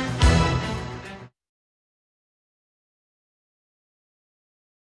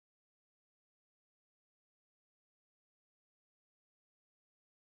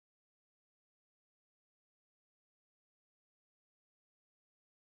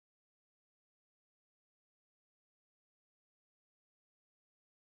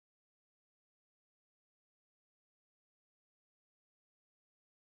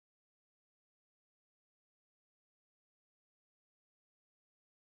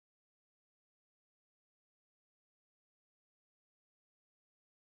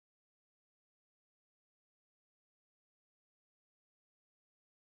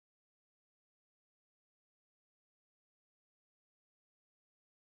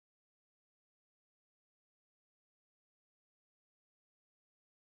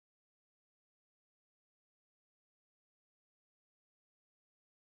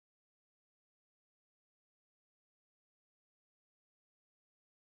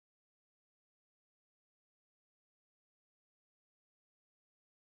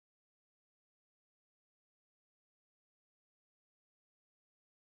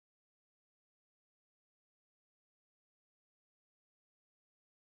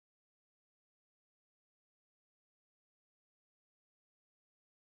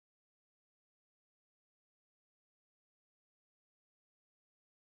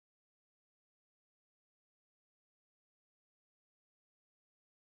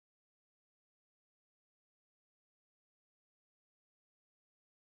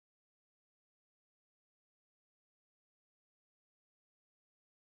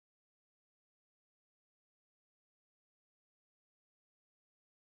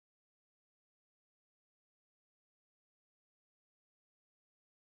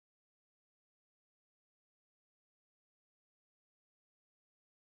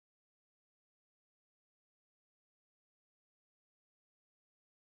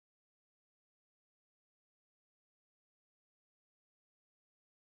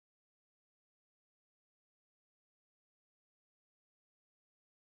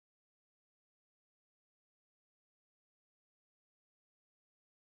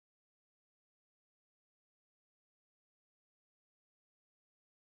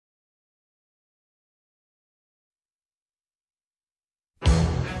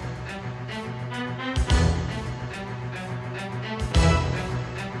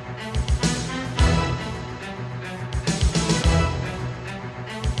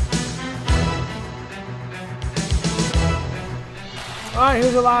 right,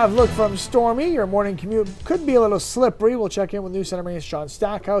 here's a live look from Stormy. Your morning commute could be a little slippery. We'll check in with News Center Maine's John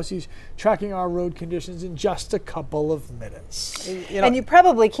Stackhouse. He's tracking our road conditions in just a couple of minutes. And you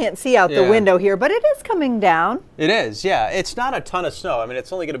probably can't see out the window here, but it is coming down. It is, yeah. It's not a ton of snow. I mean,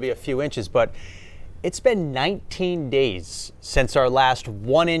 it's only going to be a few inches, but it's been 19 days since our last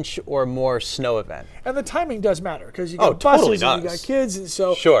 1 inch or more snow event. And the timing does matter because you got buses and you got kids, and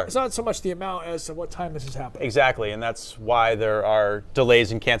so it's not so much the amount as to what time this is happening. Exactly, and that's why there are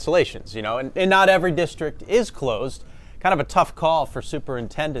delays and cancellations, you know, and not every district is closed. Kind of a tough call for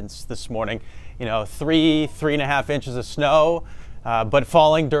superintendents this morning. You know, 3.5 inches of snow, but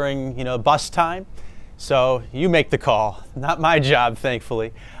falling during, you know, bus time. So you make the call, not my job,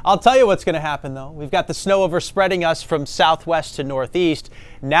 thankfully. I'll tell you what's going to happen, though. We've got the snow overspreading us from southwest to northeast,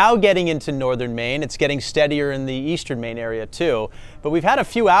 now getting into northern Maine. It's getting steadier in the eastern Maine area, too. But we've had a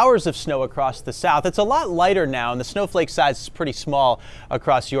few hours of snow across the south. It's a lot lighter now, and the snowflake size is pretty small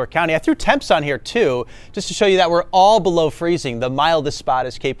across York County. I threw temps on here, too, just to show you that we're all below freezing. The mildest spot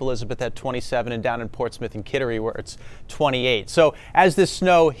is Cape Elizabeth at 27, and down in Portsmouth and Kittery, where it's 28. So as this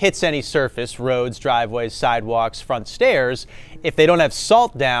snow hits any surface, roads, driveways, sidewalks, front stairs, if they don't have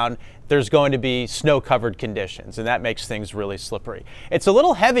salt down, there's going to be snow-covered conditions, and that makes things really slippery. It's a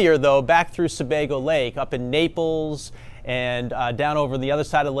little heavier, though, back through Sebago Lake, up in Naples, and down over the other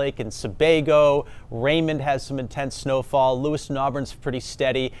side of the lake in Sebago. Raymond has some intense snowfall. Lewiston, Auburn's pretty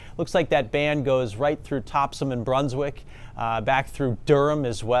steady. Looks like that band goes right through Topsom and Brunswick, back through Durham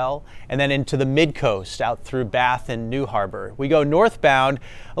as well, and then into the mid-coast, out through Bath and New Harbor. We go northbound,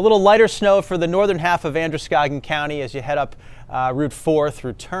 a little lighter snow for the northern half of Androscoggin County as you head up Route 4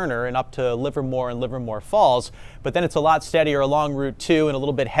 through Turner and up to Livermore and Livermore Falls. But then it's a lot steadier along Route 2 and a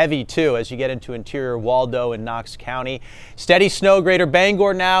little bit heavy too as you get into interior Waldo and Knox County. Steady snow greater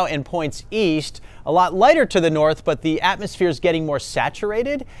Bangor now and points east. A lot lighter to the north, but the atmosphere is getting more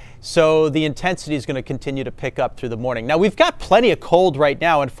saturated, so the intensity is going to continue to pick up through the morning. Now, we've got plenty of cold right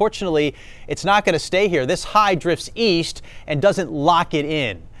now. Unfortunately, it's not going to stay here. This high drifts east and doesn't lock it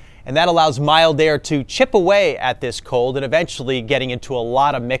in, and that allows mild air to chip away at this cold and eventually getting into a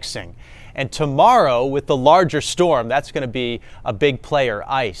lot of mixing. And tomorrow, with the larger storm, that's going to be a big player,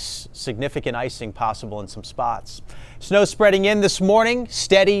 ice. Significant icing possible in some spots. Snow spreading in this morning,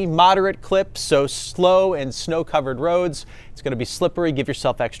 steady, moderate clips, so slow and snow-covered roads. It's going to be slippery. Give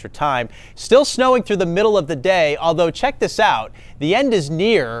yourself extra time. Still snowing through the middle of the day, although check this out. The end is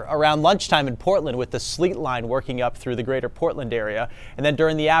near around lunchtime in Portland with the sleet line working up through the greater Portland area. And then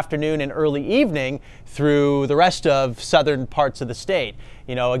during the afternoon and early evening through the rest of southern parts of the state.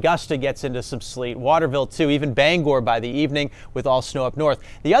 You know, Augusta gets into some sleet, Waterville too, even Bangor by the evening with all snow up north.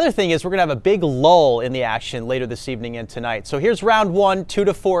 The other thing is we're going to have a big lull in the action later this evening and tonight. So here's round 1, 2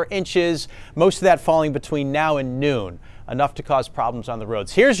 to 4 inches, most of that falling between now and noon, enough to cause problems on the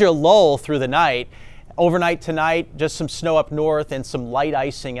roads. Here's your lull through the night. Overnight tonight, just some snow up north and some light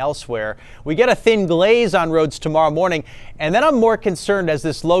icing elsewhere. We get a thin glaze on roads tomorrow morning, and then I'm more concerned as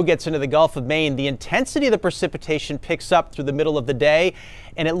this low gets into the Gulf of Maine. The intensity of the precipitation picks up through the middle of the day,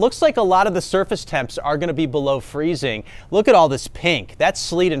 and it looks like a lot of the surface temps are going to be below freezing. Look at all this pink. That's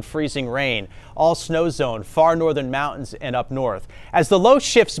sleet and freezing rain. All snow zone, far northern mountains and up north. As the low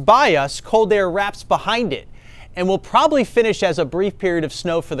shifts by us, cold air wraps behind it, and we'll probably finish as a brief period of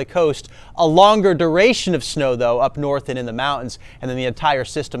snow for the coast, a longer duration of snow, though, up north and in the mountains, and then the entire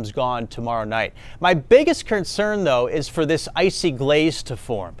system's gone tomorrow night. My biggest concern, though, is for this icy glaze to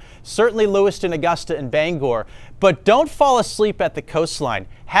form. Certainly Lewiston, Augusta, and Bangor, but don't fall asleep at the coastline.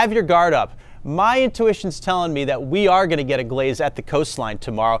 Have your guard up. My intuition's telling me that we are going to get a glaze at the coastline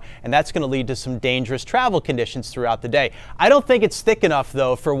tomorrow, and that's going to lead to some dangerous travel conditions throughout the day. I don't think it's thick enough,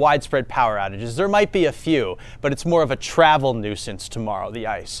 though, for widespread power outages. There might be a few, but it's more of a travel nuisance tomorrow, the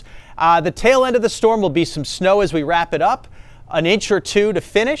ice. The tail end of the storm will be some snow as we wrap it up, an inch or two to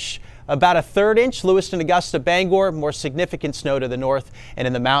finish. About a 1/3 inch, Lewiston, Augusta, Bangor, more significant snow to the north and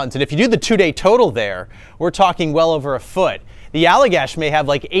in the mountains. And if you do the 2-day total there, we're talking well over a foot. The Allagash may have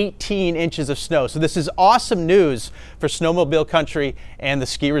like 18 inches of snow. So this is awesome news for snowmobile country and the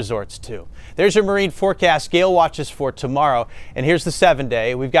ski resorts too. There's your marine forecast, gale watches for tomorrow. And here's the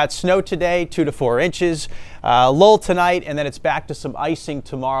 7-day. We've got snow today, 2 to 4 inches, lull tonight, and then it's back to some icing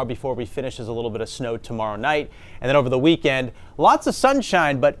tomorrow before we finish as a little bit of snow tomorrow night. And then over the weekend, lots of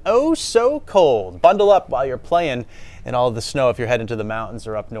sunshine, but oh so cold. Bundle up while you're playing in all of the snow if you're heading to the mountains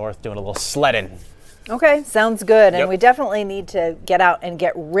or up north doing a little sledding. Okay, sounds good. And we definitely need to get out and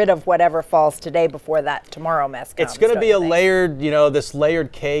get rid of whatever falls today before that tomorrow mess comes. It's going to be a layered, you know, this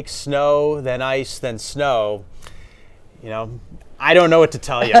layered cake, snow, then ice, then snow. You know, I don't know what to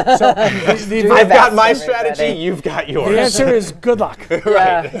tell you. So I've got my strategy, you've got yours. The answer is good luck.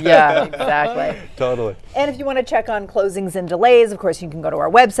 Right. Yeah, exactly. Totally. And if you want to check on closings and delays, of course, you can go to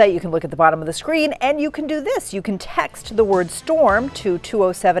our website. You can look at the bottom of the screen, and you can do this. You can text the word storm to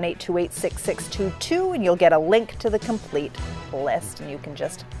 207-828-6622, and you'll get a link to the complete list, and you can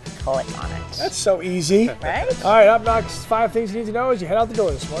just click on it. That's so easy. Right? All right, up next, 5 things you need to know as you head out the door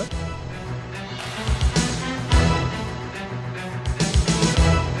this morning.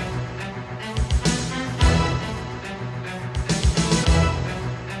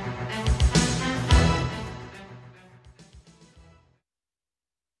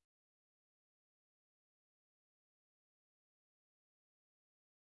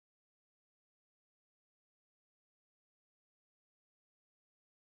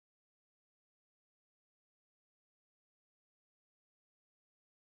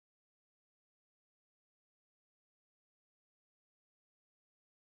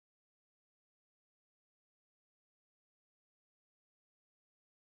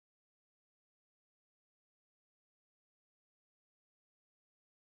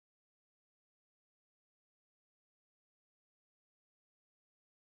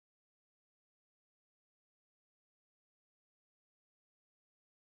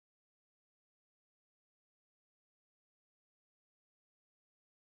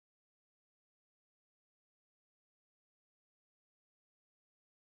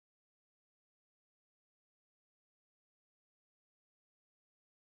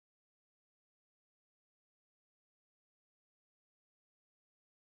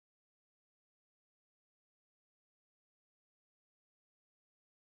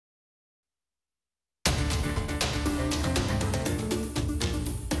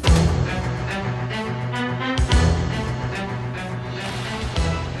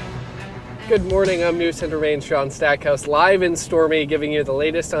 Good morning, I'm News Center Maine's Sean Stackhouse, live in Stormy, giving you the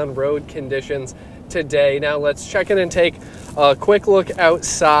latest on road conditions today. Now let's check in and take a quick look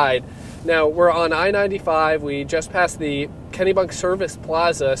outside. Now we're on I-95, we just passed the Kennebunk Service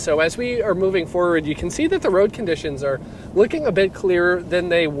Plaza, so as we are moving forward, you can see that the road conditions are looking a bit clearer than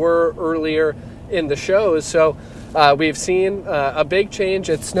they were earlier in the shows. So we've seen a big change.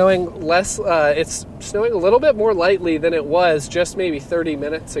 It's snowing less, it's snowing a little bit more lightly than it was just maybe 30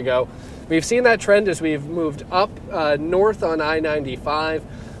 minutes ago. We've seen that trend as we've moved up north on I-95.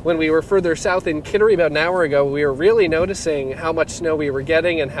 When we were further south in Kittery about an hour ago, we were really noticing how much snow we were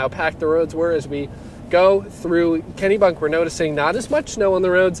getting and how packed the roads were. As we go through Kennebunk, we're noticing not as much snow on the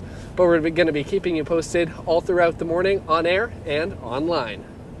roads, but we're going to be keeping you posted all throughout the morning on air and online.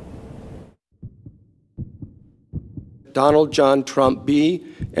 Donald John Trump be,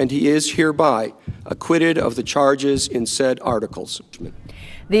 and he is hereby acquitted of the charges in said articles.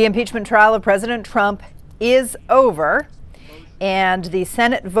 The impeachment trial of President Trump is over, and the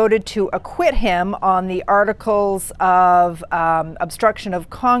Senate voted to acquit him on the articles of obstruction of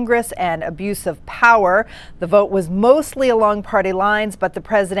Congress and abuse of power. The vote was mostly along party lines, but the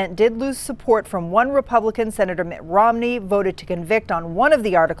president did lose support from one Republican. Senator Mitt Romney voted to convict on one of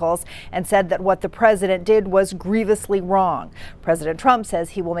the articles and said that what the president did was grievously wrong. President Trump says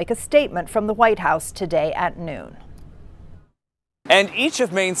he will make a statement from the White House today at noon. And each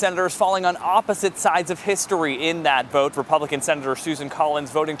of Maine senators falling on opposite sides of history in that vote. Republican Senator Susan Collins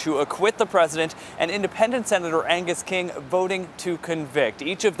voting to acquit the president, and Independent Senator Angus King voting to convict.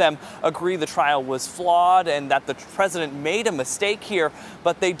 Each of them agree the trial was flawed and that the president made a mistake here,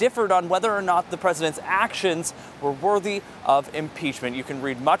 but they differed on whether or not the president's actions were worthy of impeachment. You can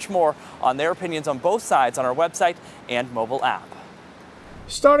read much more on their opinions on both sides on our website and mobile app.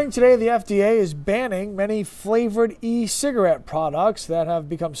 Starting today, the FDA is banning many flavored e-cigarette products that have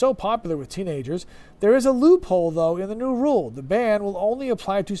become so popular with teenagers. There is a loophole, though, in the new rule. The ban will only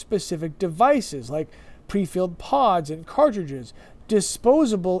apply to specific devices like pre-filled pods and cartridges.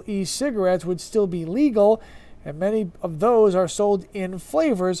 Disposable e-cigarettes would still be legal, and many of those are sold in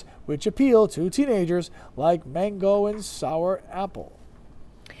flavors which appeal to teenagers like mango and sour apple.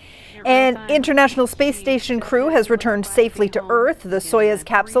 An International Space Station crew has returned safely to Earth. The Soyuz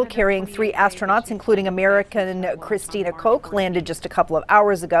capsule carrying 3 astronauts, including American Christina Koch, landed just a couple of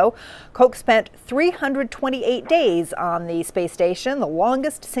hours ago. Koch spent 328 days on the space station, the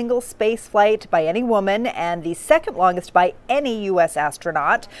longest single space flight by any woman and the second longest by any U.S.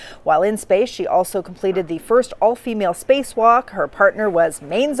 astronaut. While in space, she also completed the first all-female spacewalk. Her partner was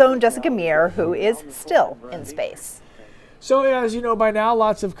Maine's own Jessica Meir, who is still in space. So as you know by now,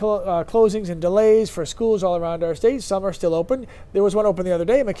 lots of closings and delays for schools all around our state. Some are still open. There was one open the other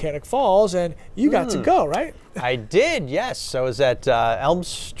day in Mechanic Falls, and you got to go, right? I did, yes. I was at Elm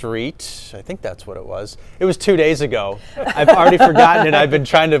Street. I think that's what it was. It was 2 days ago. I've already forgotten it. I've been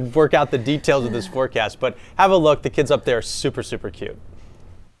trying to work out the details of this forecast, but have a look. The kids up there are super, super cute.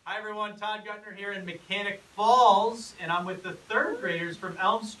 Hi everyone, Todd Gutner here in Mechanic Falls, and I'm with the 3rd graders from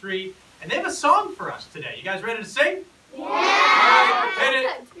Elm Street, and they have a song for us today. You guys ready to sing? Yeah! All right, hit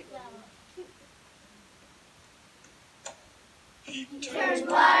it! Turns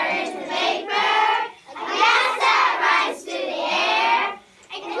water into vapor, a gas that rises through the air,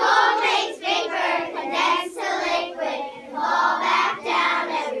 and cold makes vapor condense to liquid and fall back down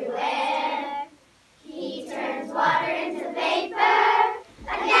everywhere. He turns water into vapor,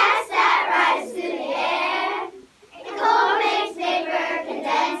 a gas that rises through the air, and cold makes vapor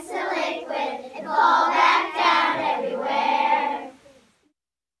condense to liquid and fall back down everywhere.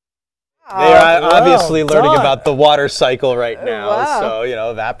 They are obviously learning about the water cycle right now, so, you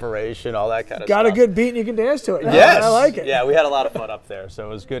know, evaporation, all that kind of stuff. Got a good beat and you can dance to it. Yes. I like it. Yeah, we had a lot of fun up there, so it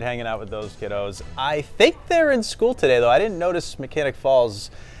was good hanging out with those kiddos. I think they're in school today, though. I didn't notice Mechanic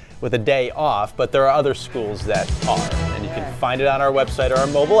Falls with a day off, but there are other schools that are, and you can find it on our website or our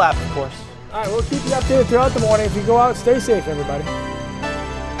mobile app, of course. All right, we'll keep you updated throughout the morning. If you go out, stay safe, everybody.